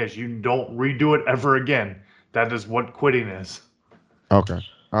quitting is. You don't redo it ever again. That is what quitting is. Okay.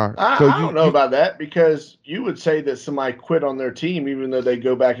 All right. I don't know about that, because you would say that somebody quit on their team even though they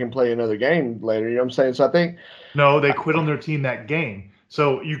go back and play another game later. You know what I'm saying? So I think no, they quit on their team that game.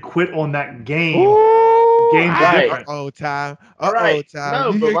 So you quit on that game. Game's different. Time. Time.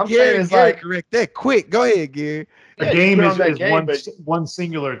 No, but I'm saying is like correct that. Quick. Go ahead, Gary. A game is one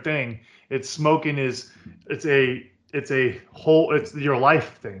singular thing. It's smoking it's your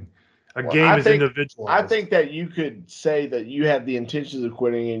life thing. A game is individual. I think that you could say that you have the intentions of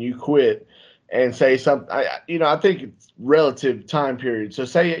quitting and you quit and say something. I think it's relative time period. So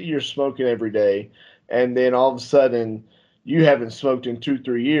say you're smoking every day, and then all of a sudden you haven't smoked in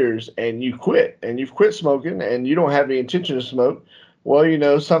 2-3 years and you quit, and you've quit smoking and you don't have the intention to smoke.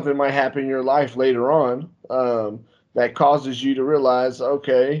 Well, something might happen in your life later on that causes you to realize,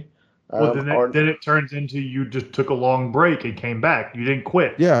 okay. Then it turns into you just took a long break and came back. You didn't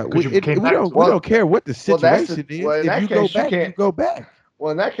quit. Yeah, we don't care what the situation is. If you go back, you go back. Well,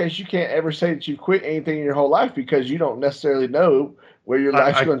 in that case, you can't ever say that you quit anything in your whole life, because you don't necessarily know where your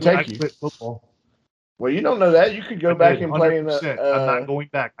life's going to take you. I quit football. Well, you don't know that. You could go back and play in the. I'm not going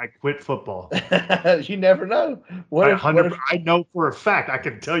back. I quit football. You never know. I know for a fact. I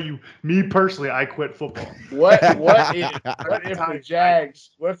can tell you, me personally, I quit football. What if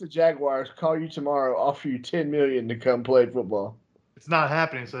the Jaguars call you tomorrow, offer you $10 million to come play football? It's not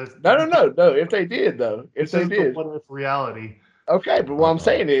happening. So no. If they did, though, if they did, what if reality? Okay, but what I'm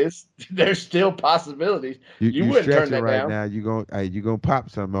saying is there's still possibilities. You wouldn't turn that right down. Now you gonna pop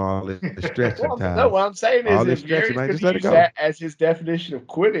some all the stretching time. No, what I'm saying is if Gary's going to use that as his definition of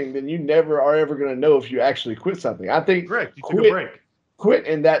quitting, then you never are ever going to know if you actually quit something. I think correct. You took a break. quit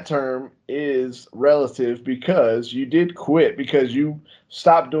in that term is relative because you did quit because you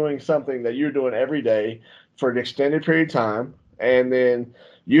stopped doing something that you're doing every day for an extended period of time, and then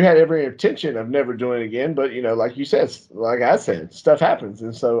you had every intention of never doing it again. But like you said, like I said, stuff happens,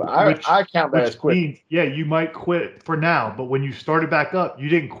 and so I count that as quitting. Yeah, you might quit for now, but when you started back up, you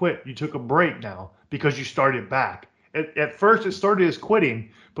didn't quit. You took a break now because you started back. At first, it started as quitting,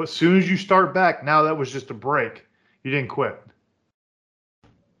 but as soon as you start back, now that was just a break. You didn't quit.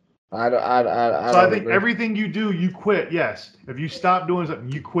 I think everything you do, you quit. Yes, if you stop doing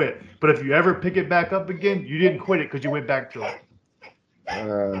something, you quit. But if you ever pick it back up again, you didn't quit it because you went back to it.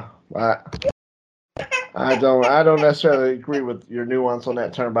 I don't necessarily agree with your nuance on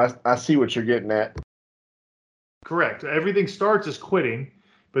that term, but I see what you're getting at. Correct. Everything starts as quitting,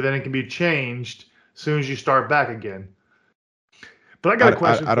 but then it can be changed as soon as you start back again. But I got a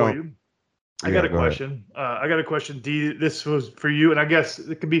question for you. I got a question. D, this was for you, and I guess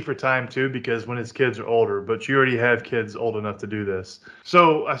it could be for time too, because when his kids are older, but you already have kids old enough to do this.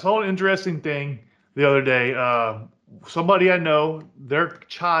 So I saw an interesting thing the other day. Somebody I know, their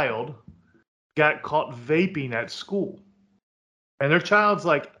child got caught vaping at school. And their child's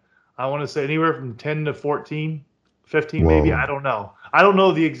like, I want to say anywhere from 10 to 14, 15 maybe. I don't know. I don't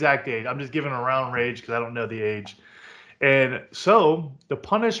know the exact age. I'm just giving a round range because I don't know the age. And so the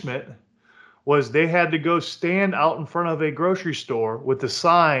punishment was they had to go stand out in front of a grocery store with a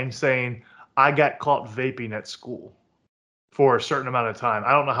sign saying, I got caught vaping at school for a certain amount of time.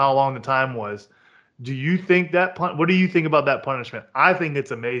 I don't know how long the time was. Do you think what do you think about that punishment? I think it's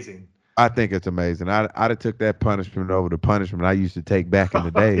amazing. I think it's amazing. I'd have took that punishment over the punishment I used to take back in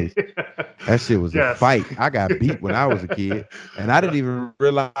the days. That shit was a fight. I got beat when I was a kid, and I didn't even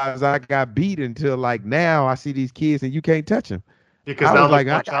realize I got beat until like now. I see these kids and you can't touch them. Because now like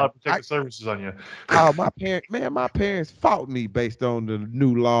Child Protective Services on you. Oh, my parents fought me based on the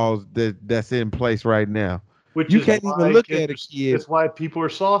new laws that's in place right now. Which you can't even look at a kid. That's why people are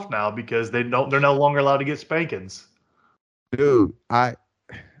soft now, because they're no longer allowed to get spankings. Dude,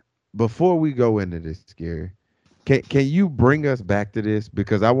 before we go into this, Gary, can you bring us back to this?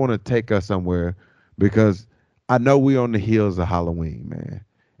 Because I want to take us somewhere, because I know we're on the heels of Halloween,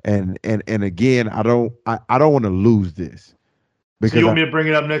 man. And again, I don't want to lose this. So you want me to bring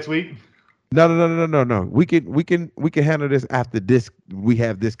it up next week? No. We can handle this after this. We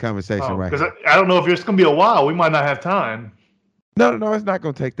have this conversation right. Because I don't know if it's gonna be a while. We might not have time. No, it's not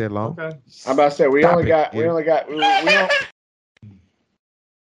gonna take that long. Okay. I'm about to say we only got.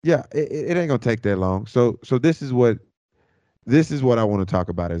 Yeah, it ain't gonna take that long. So this is what I want to talk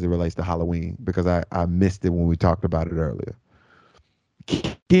about as it relates to Halloween, because I missed it when we talked about it earlier.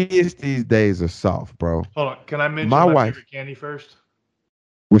 Kids these days are soft, bro. Hold on, can I mention my favorite candy first?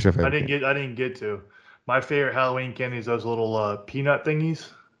 What's your favorite? I didn't get to. My favorite Halloween candy is those little peanut thingies,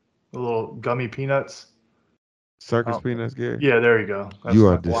 the little gummy peanuts. Circus peanuts, Gary? Yeah, there you go. You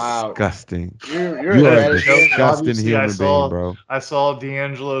are disgusting. You're a disgusting human being, bro. I saw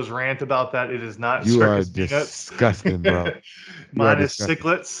D'Angelo's rant about that. It is not you circus are peanuts. Disgusting, bro. Mine is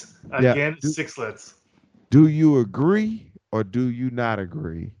sicklets. Again, sixlets. Do you agree or do you not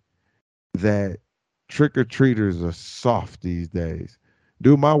agree that trick-or-treaters are soft these days?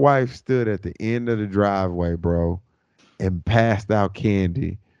 Dude, my wife stood at the end of the driveway, bro, and passed out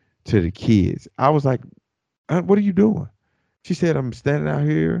candy to the kids. I was like, what are you doing? She said, I'm standing out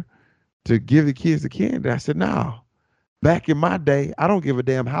here to give the kids the candy. I said, no. Back in my day, I don't give a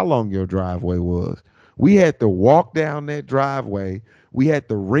damn how long your driveway was. We had to walk down that driveway. We had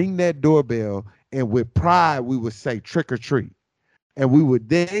to ring that doorbell, and with pride, we would say trick or treat. And we would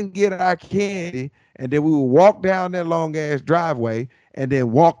then get our candy, and then we would walk down that long ass driveway and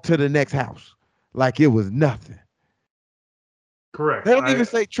then walk to the next house like it was nothing. Correct. They don't even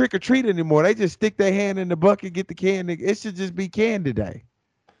say trick or treat anymore. They just stick their hand in the bucket, get the candy. It should just be candy day.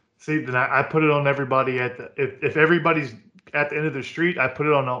 See, then I put it on everybody if everybody's at the end of the street, I put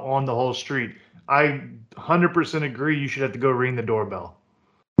it on the whole street. I 100% agree. You should have to go ring the doorbell.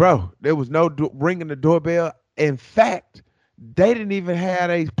 Bro, there was no ringing the doorbell. In fact, they didn't even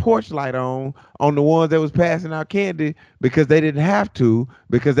have a porch light on the ones that was passing out candy, because they didn't have to,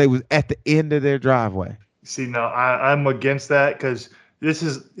 because they was at the end of their driveway. See, no, I'm against that, because this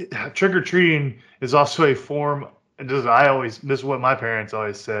is trick-or-treating is also a form. This is what my parents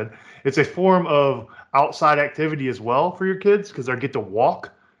always said. It's a form of outside activity as well for your kids, because they get to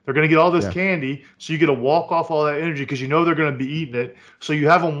walk. They're going to get all this candy, so you get to walk off all that energy, because you know they're going to be eating it. So you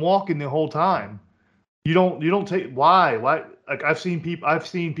have them walking the whole time. You don't take why like I've seen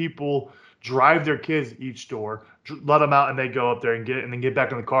people drive their kids each door, let them out, and they go up there and then get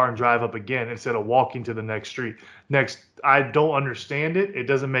back in the car and drive up again instead of walking to the next street. I don't understand it. It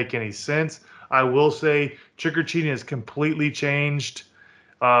doesn't make any sense. I will say trick-or-treating has completely changed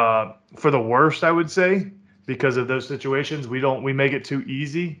for the worst, I would say, because of those situations. We make it too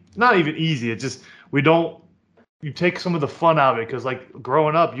easy. Not even easy. It's just you take some of the fun out of it, because like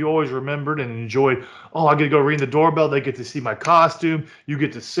growing up, you always remembered and enjoyed, oh, I get to go ring the doorbell. They get to see my costume. You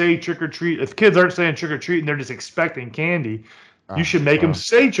get to say trick or treat. If kids aren't saying trick or treat and they're just expecting candy, you should make them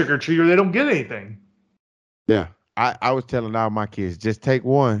say trick or treat or they don't get anything. Yeah. I was telling all my kids, just take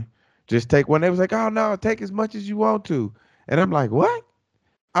one. Just take one. They was like, oh, no, take as much as you want to. And I'm like, what?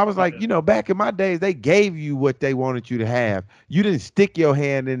 I was like, back in my days, they gave you what they wanted you to have. You didn't stick your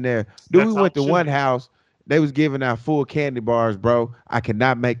hand in there. Dude, we went to one house. They was giving out full candy bars, bro. I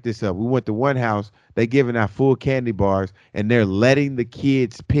cannot make this up. We went to one house. They giving out full candy bars, and they're letting the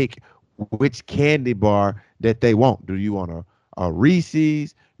kids pick which candy bar that they want. Do you want a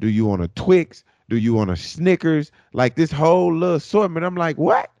Reese's? Do you want a Twix? Do you want a Snickers? Like this whole little assortment. I'm like,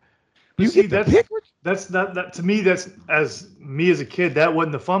 what? You get to pick? That's not that to me. That's as a kid. That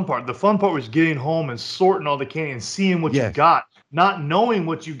wasn't the fun part. The fun part was getting home and sorting all the candy and seeing what you got, not knowing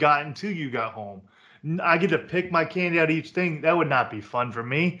what you got until you got home. I get to pick my candy out of each thing. That would not be fun for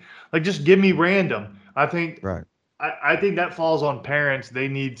me. Like, just give me random. I think I think that falls on parents. They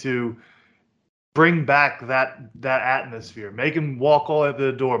need to bring back that atmosphere. Make them walk all the way to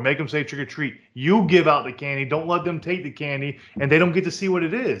the door. Make them say trick or treat. You give out the candy. Don't let them take the candy, and they don't get to see what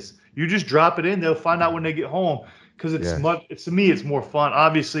it is. You just drop it in. They'll find out when they get home, because to me, it's more fun.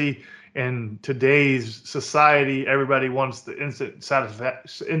 Obviously, in today's society, everybody wants the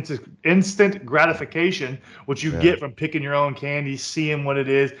instant gratification, which you get from picking your own candy, seeing what it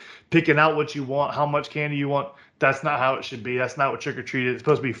is, picking out what you want, how much candy you want. That's not how it should be. That's not what trick-or-treat is. It's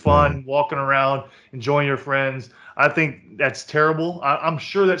supposed to be fun, walking around, enjoying your friends. I think that's terrible. I'm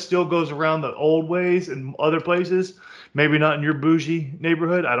sure that still goes around the old ways in other places. Maybe not in your bougie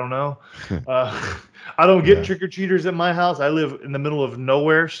neighborhood. I don't know. I don't get trick-or-treaters at my house. I live in the middle of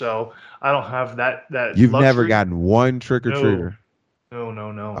nowhere, so I don't have that You've luxury. Never gotten one trick-or-treater?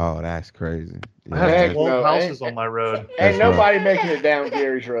 No. Oh, that's crazy. I have 12 houses on my road. Ain't nobody making it down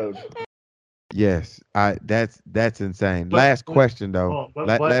Gary's road. Yes, that's insane. Last question though.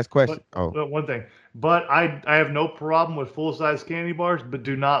 Last question. One thing. But I have no problem with full-size candy bars, but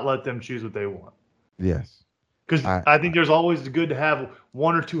do not let them choose what they want. Yes. Because I think there's always good to have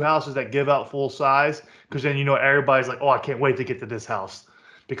one or two houses that give out full size, because then everybody's like, oh, I can't wait to get to this house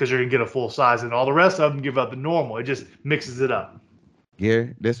because you're gonna get a full size, and all the rest of them give out the normal. It just mixes it up.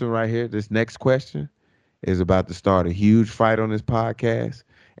 Gary, this one right here, this next question is about to start a huge fight on this podcast,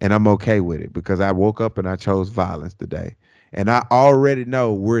 and I'm okay with it because I woke up and I chose violence today, and I already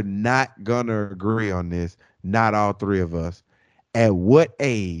know we're not gonna agree on this. Not all three of us. At what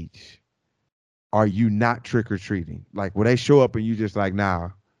age are you not trick-or-treating? Like, when they show up and you just like, nah,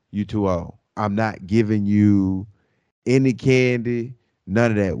 you too old. I'm not giving you any candy,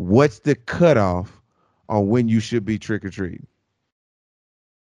 none of that. What's the cutoff on when you should be trick-or-treating?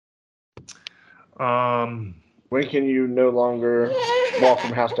 When can you no longer walk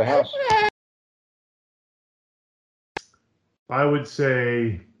from house to house? I would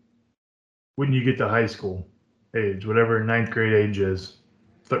say when you get to high school age, whatever ninth grade age is.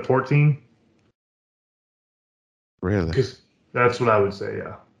 14? Really? Because that's what I would say,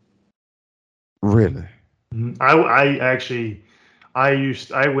 yeah. Really? I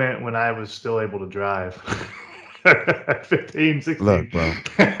went when I was still able to drive. 15, 16. Look, bro.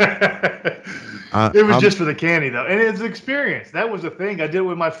 It was just for the candy, though. And it's an experience. That was the thing. I did it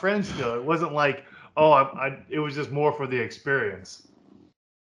with my friends still. It wasn't like, it was just more for the experience.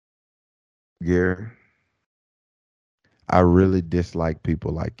 Gary, I really dislike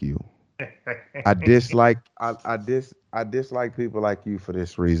people like you. I dislike people like you for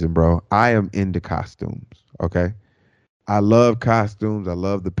this reason, bro. I am into costumes, okay? I love costumes. I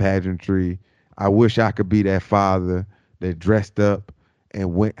love the pageantry. I wish I could be that father that dressed up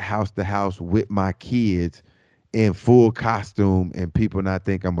and went house to house with my kids in full costume and people not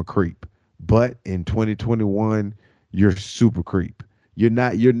think I'm a creep. But in 2021, you're super creep. You're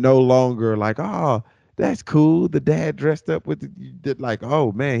no longer like, oh, that's cool. The dad dressed up with like,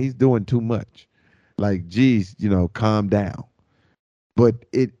 oh man, he's doing too much. Like, geez, calm down. But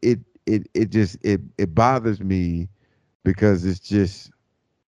it bothers me because it's just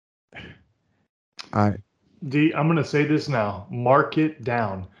I'm gonna say this now. Mark it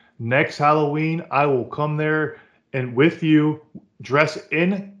down. Next Halloween, I will come there and with you, dress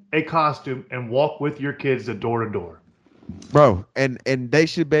in a costume and walk with your kids door to door. Bro, and they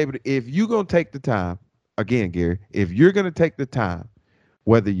should be able to, if you're gonna take the time, again, Gary, if you're gonna take the time,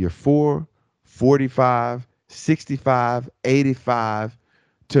 whether you're 4, 45, 65, 85,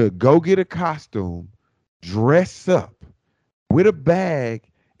 to go get a costume, dress up with a bag,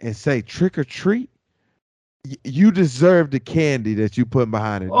 and say trick or treat, you deserve the candy that you put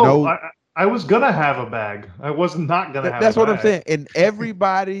behind it. Oh, no, I was gonna have a bag. I was not gonna have. That's what I'm saying. And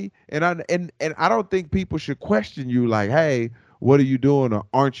everybody, and I don't think people should question you like, hey, what are you doing? Or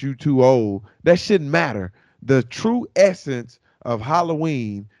aren't you too old? That shouldn't matter. The true essence of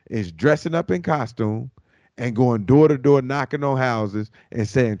Halloween is dressing up in costume and going door to door, knocking on houses and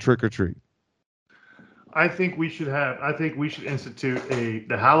saying trick or treat. I think we should institute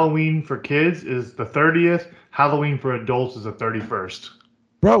the Halloween for kids is the 30th. Halloween for adults is the 31st.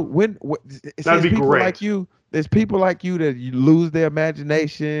 Bro, that'd be people great. Like you, there's people like you that you lose their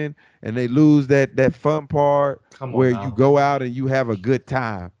imagination and they lose that fun part where you go out and you have a good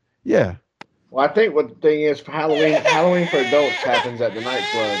time. Yeah. Well, I think what the thing is for Halloween for adults happens at the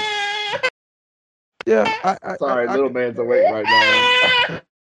nightclub. Yeah. Sorry, little man's awake right now.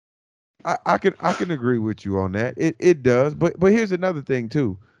 I can agree with you on that. It does, but here's another thing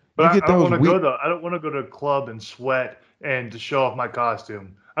too. But I don't want to go to a club and sweat and to show off my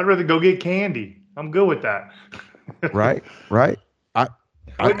costume. I'd rather go get candy. I'm good with that. I'm right. good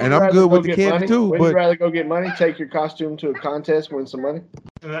with the candy too. Would you rather go get money, take your costume to a contest, win some money?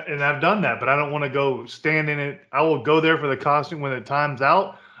 And I've done that, but I don't want to go stand in it. I will go there for the costume when the time's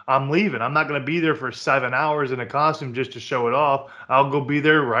out. I'm leaving. I'm not going to be there for 7 hours in a costume just to show it off. I'll go be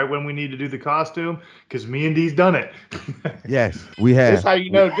there right when we need to do the costume because me and D's done it. Yes, we have. This how you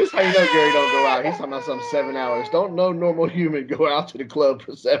know Gary don't go out. He's talking about some 7 hours. Don't no normal human go out to the club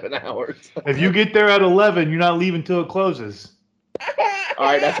for 7 hours. If you get there at 11, you're not leaving till it closes. All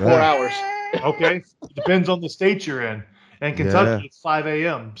right, that's 4 hours. Okay, it depends on the state you're in. In Kentucky, it's 5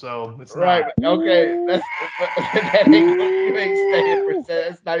 a.m., so it's right. Not. Okay, that ain't staying for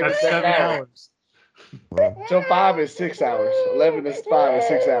that's not even 7 hours. So 5 is 6 hours. 11 is 5 is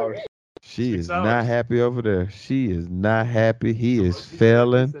 6 hours. She is not happy over there. She is not happy. He is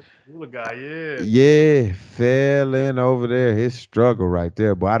failing. Little guy, yeah, failing over there. His struggle right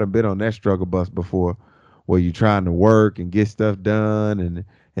there. But I done been on that struggle bus before, where you trying to work and get stuff done, and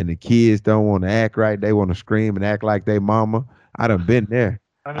the kids don't want to act right. They want to scream and act like they mama. I done been there.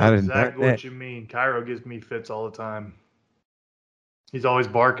 I know exactly what you mean. Cairo gives me fits all the time. He's always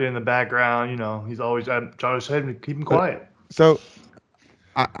barking in the background. You know, he's always trying to keep him quiet. So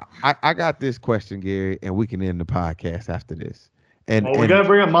I got this question, Gary, and we can end the podcast after this. And we got to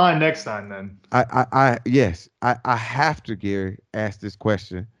bring up mine next time then. Yes, I have to, Gary, ask this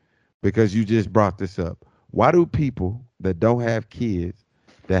question because you just brought this up. Why do people that don't have kids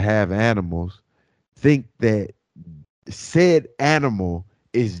that have animals think that said animal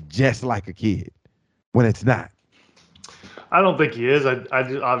is just like a kid when it's not? I don't think he is. I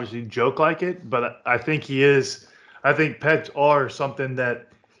just obviously joke like it, but I think he is. I think pets are something that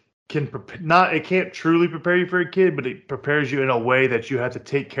it can't truly prepare you for a kid, but it prepares you in a way that you have to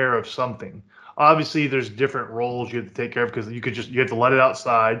take care of something. Obviously, there's different roles you have to take care of because you have to let it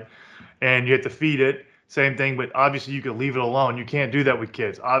outside and you have to feed it. Same thing, but obviously you can leave it alone. You can't do that with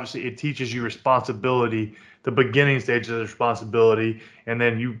kids. Obviously, it teaches you responsibility, the beginning stages of responsibility, and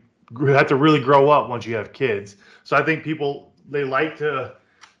then you have to really grow up once you have kids. So I think people, they like to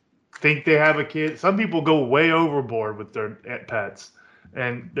think they have a kid. Some people go way overboard with their pets,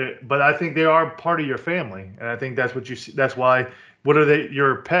 but I think they are part of your family, and I think that's what you see. That's why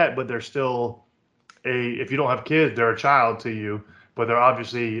you're a pet, but they're still if you don't have kids, they're a child to you, but they're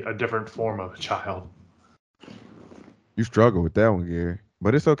obviously a different form of a child. You struggle with that one, Gary,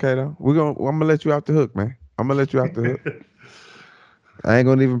 but it's okay though. I'm gonna let you off the hook, man. I'm gonna let you off the hook. I ain't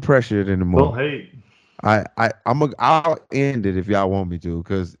gonna even pressure it anymore. Don't hate. I'll end it if y'all want me to,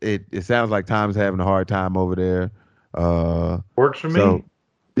 because it sounds like Tom's having a hard time over there. Works for me.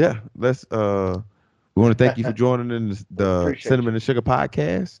 Yeah, we want to thank you for joining in the Cinnamon and Sugar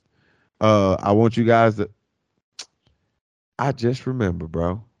podcast. I want you guys to. I just remember,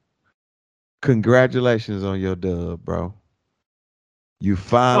 bro. Congratulations on your dub, bro. You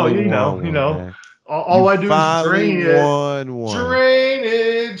finally won. Man. All I do is drain it. Won.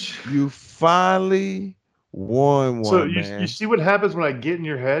 Drainage. You finally won one. So you see what happens when I get in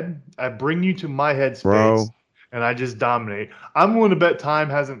your head? I bring you to my headspace, bro, and I just dominate. I'm willing to bet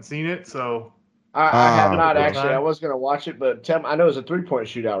Time hasn't seen it, so I have not actually. I was gonna watch it, but I know it's a 3-point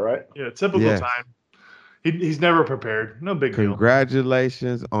shootout, right? Yeah, typical Time. He's never prepared. No big deal.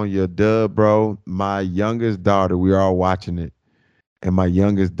 Congratulations on your dub, bro. My youngest daughter, we are all watching it. And my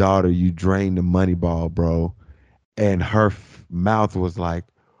youngest daughter, you drained the money ball, bro. and her mouth was like,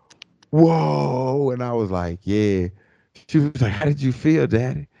 whoa. And I was like, yeah. She was like, how did you feel,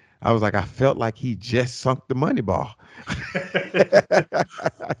 Daddy? I was like, I felt like he just sunk the money ball.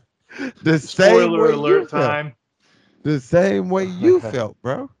 The Spoiler alert time. The same way you felt,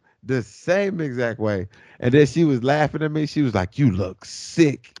 bro. The same exact way. And then she was laughing at me. She was like, you look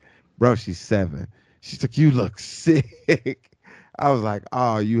sick. Bro, she's 7. She's like, you look sick. I was like,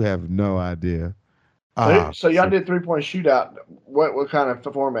 oh, you have no idea. So y'all did 3-point shootout. What kind of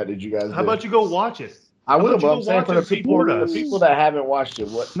format did you guys do? How about you go watch it? I will, but I'm saying for the people that haven't watched it.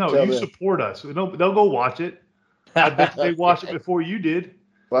 Support us. They'll go watch it. I bet they watched it before you did.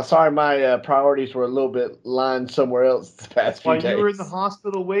 Well, sorry, my priorities were a little bit lined somewhere else the past few days. While you were in the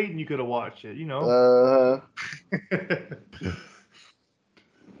hospital waiting, you could have watched it, you know.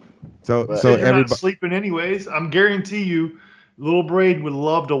 So everybody not sleeping anyways. I'm guarantee you, little Braden would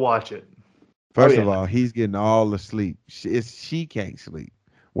love to watch it. First of all, he's getting all the sleep. She can't sleep.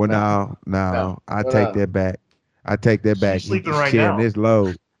 Well, no. I take that back. I take that back. She's sleeping right sharing now. This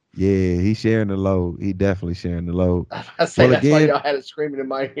load. Yeah, he's sharing the load. He definitely sharing the load. I say that's why y'all had it screaming in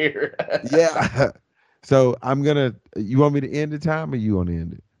my ear. Yeah. So you want me to end the time or you want to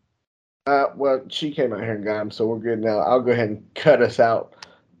end it? Well, she came out here and got him, so we're good now. I'll go ahead and cut us out.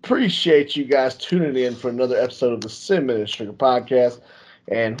 Appreciate you guys tuning in for another episode of the Cinnamon and Sugar Podcast.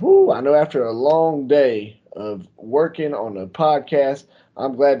 And I know after a long day of working on a podcast,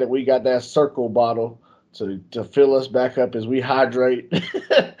 I'm glad that we got that Circle bottle to fill us back up as we hydrate.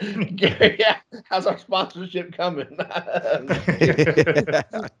 Gary, how's our sponsorship coming?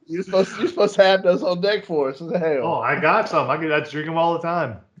 You're supposed to have those on deck for us. Hell. Oh, I got some. I drink them all the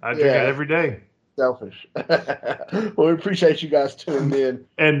time. I drink it every day. Selfish. Well, we appreciate you guys tuning in.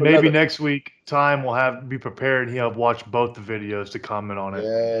 And maybe next week, Time will be prepared. He'll have watched both the videos to comment on it.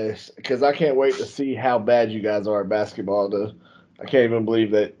 Yes, because I can't wait to see how bad you guys are at basketball. I can't even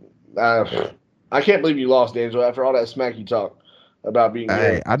believe that. I can't believe you lost, D'Angelo, after all that smack you talked about being good.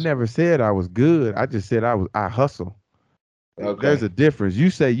 Hey, I never said I was good. I just said I hustle. Okay. There's a difference. You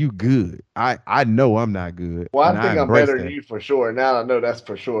say you good. I know I'm not good. Well, I think I'm better than you for sure. Now I know that's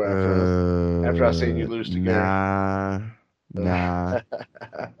for sure after I seen you lose to Gary. Nah.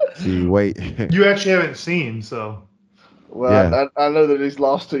 See, wait. You actually haven't seen, so. Well, yeah. I know that he's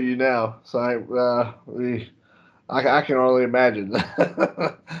lost to you now, so I can only imagine.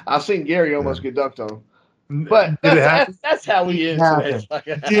 I've seen Gary almost get dunked on. But that's how he is.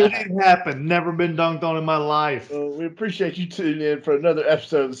 Did it happen? Never been dunked on in my life. We appreciate you tuning in for another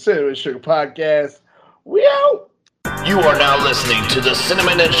episode of the Cinnamon and Sugar Podcast. We out. You are now listening to the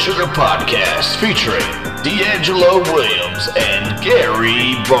Cinnamon and Sugar Podcast featuring D'Angelo Williams and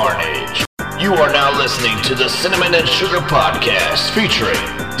Gary Barnage. You are now listening to the Cinnamon and Sugar Podcast featuring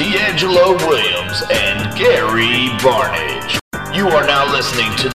D'Angelo Williams and Gary Barnage. You are now listening to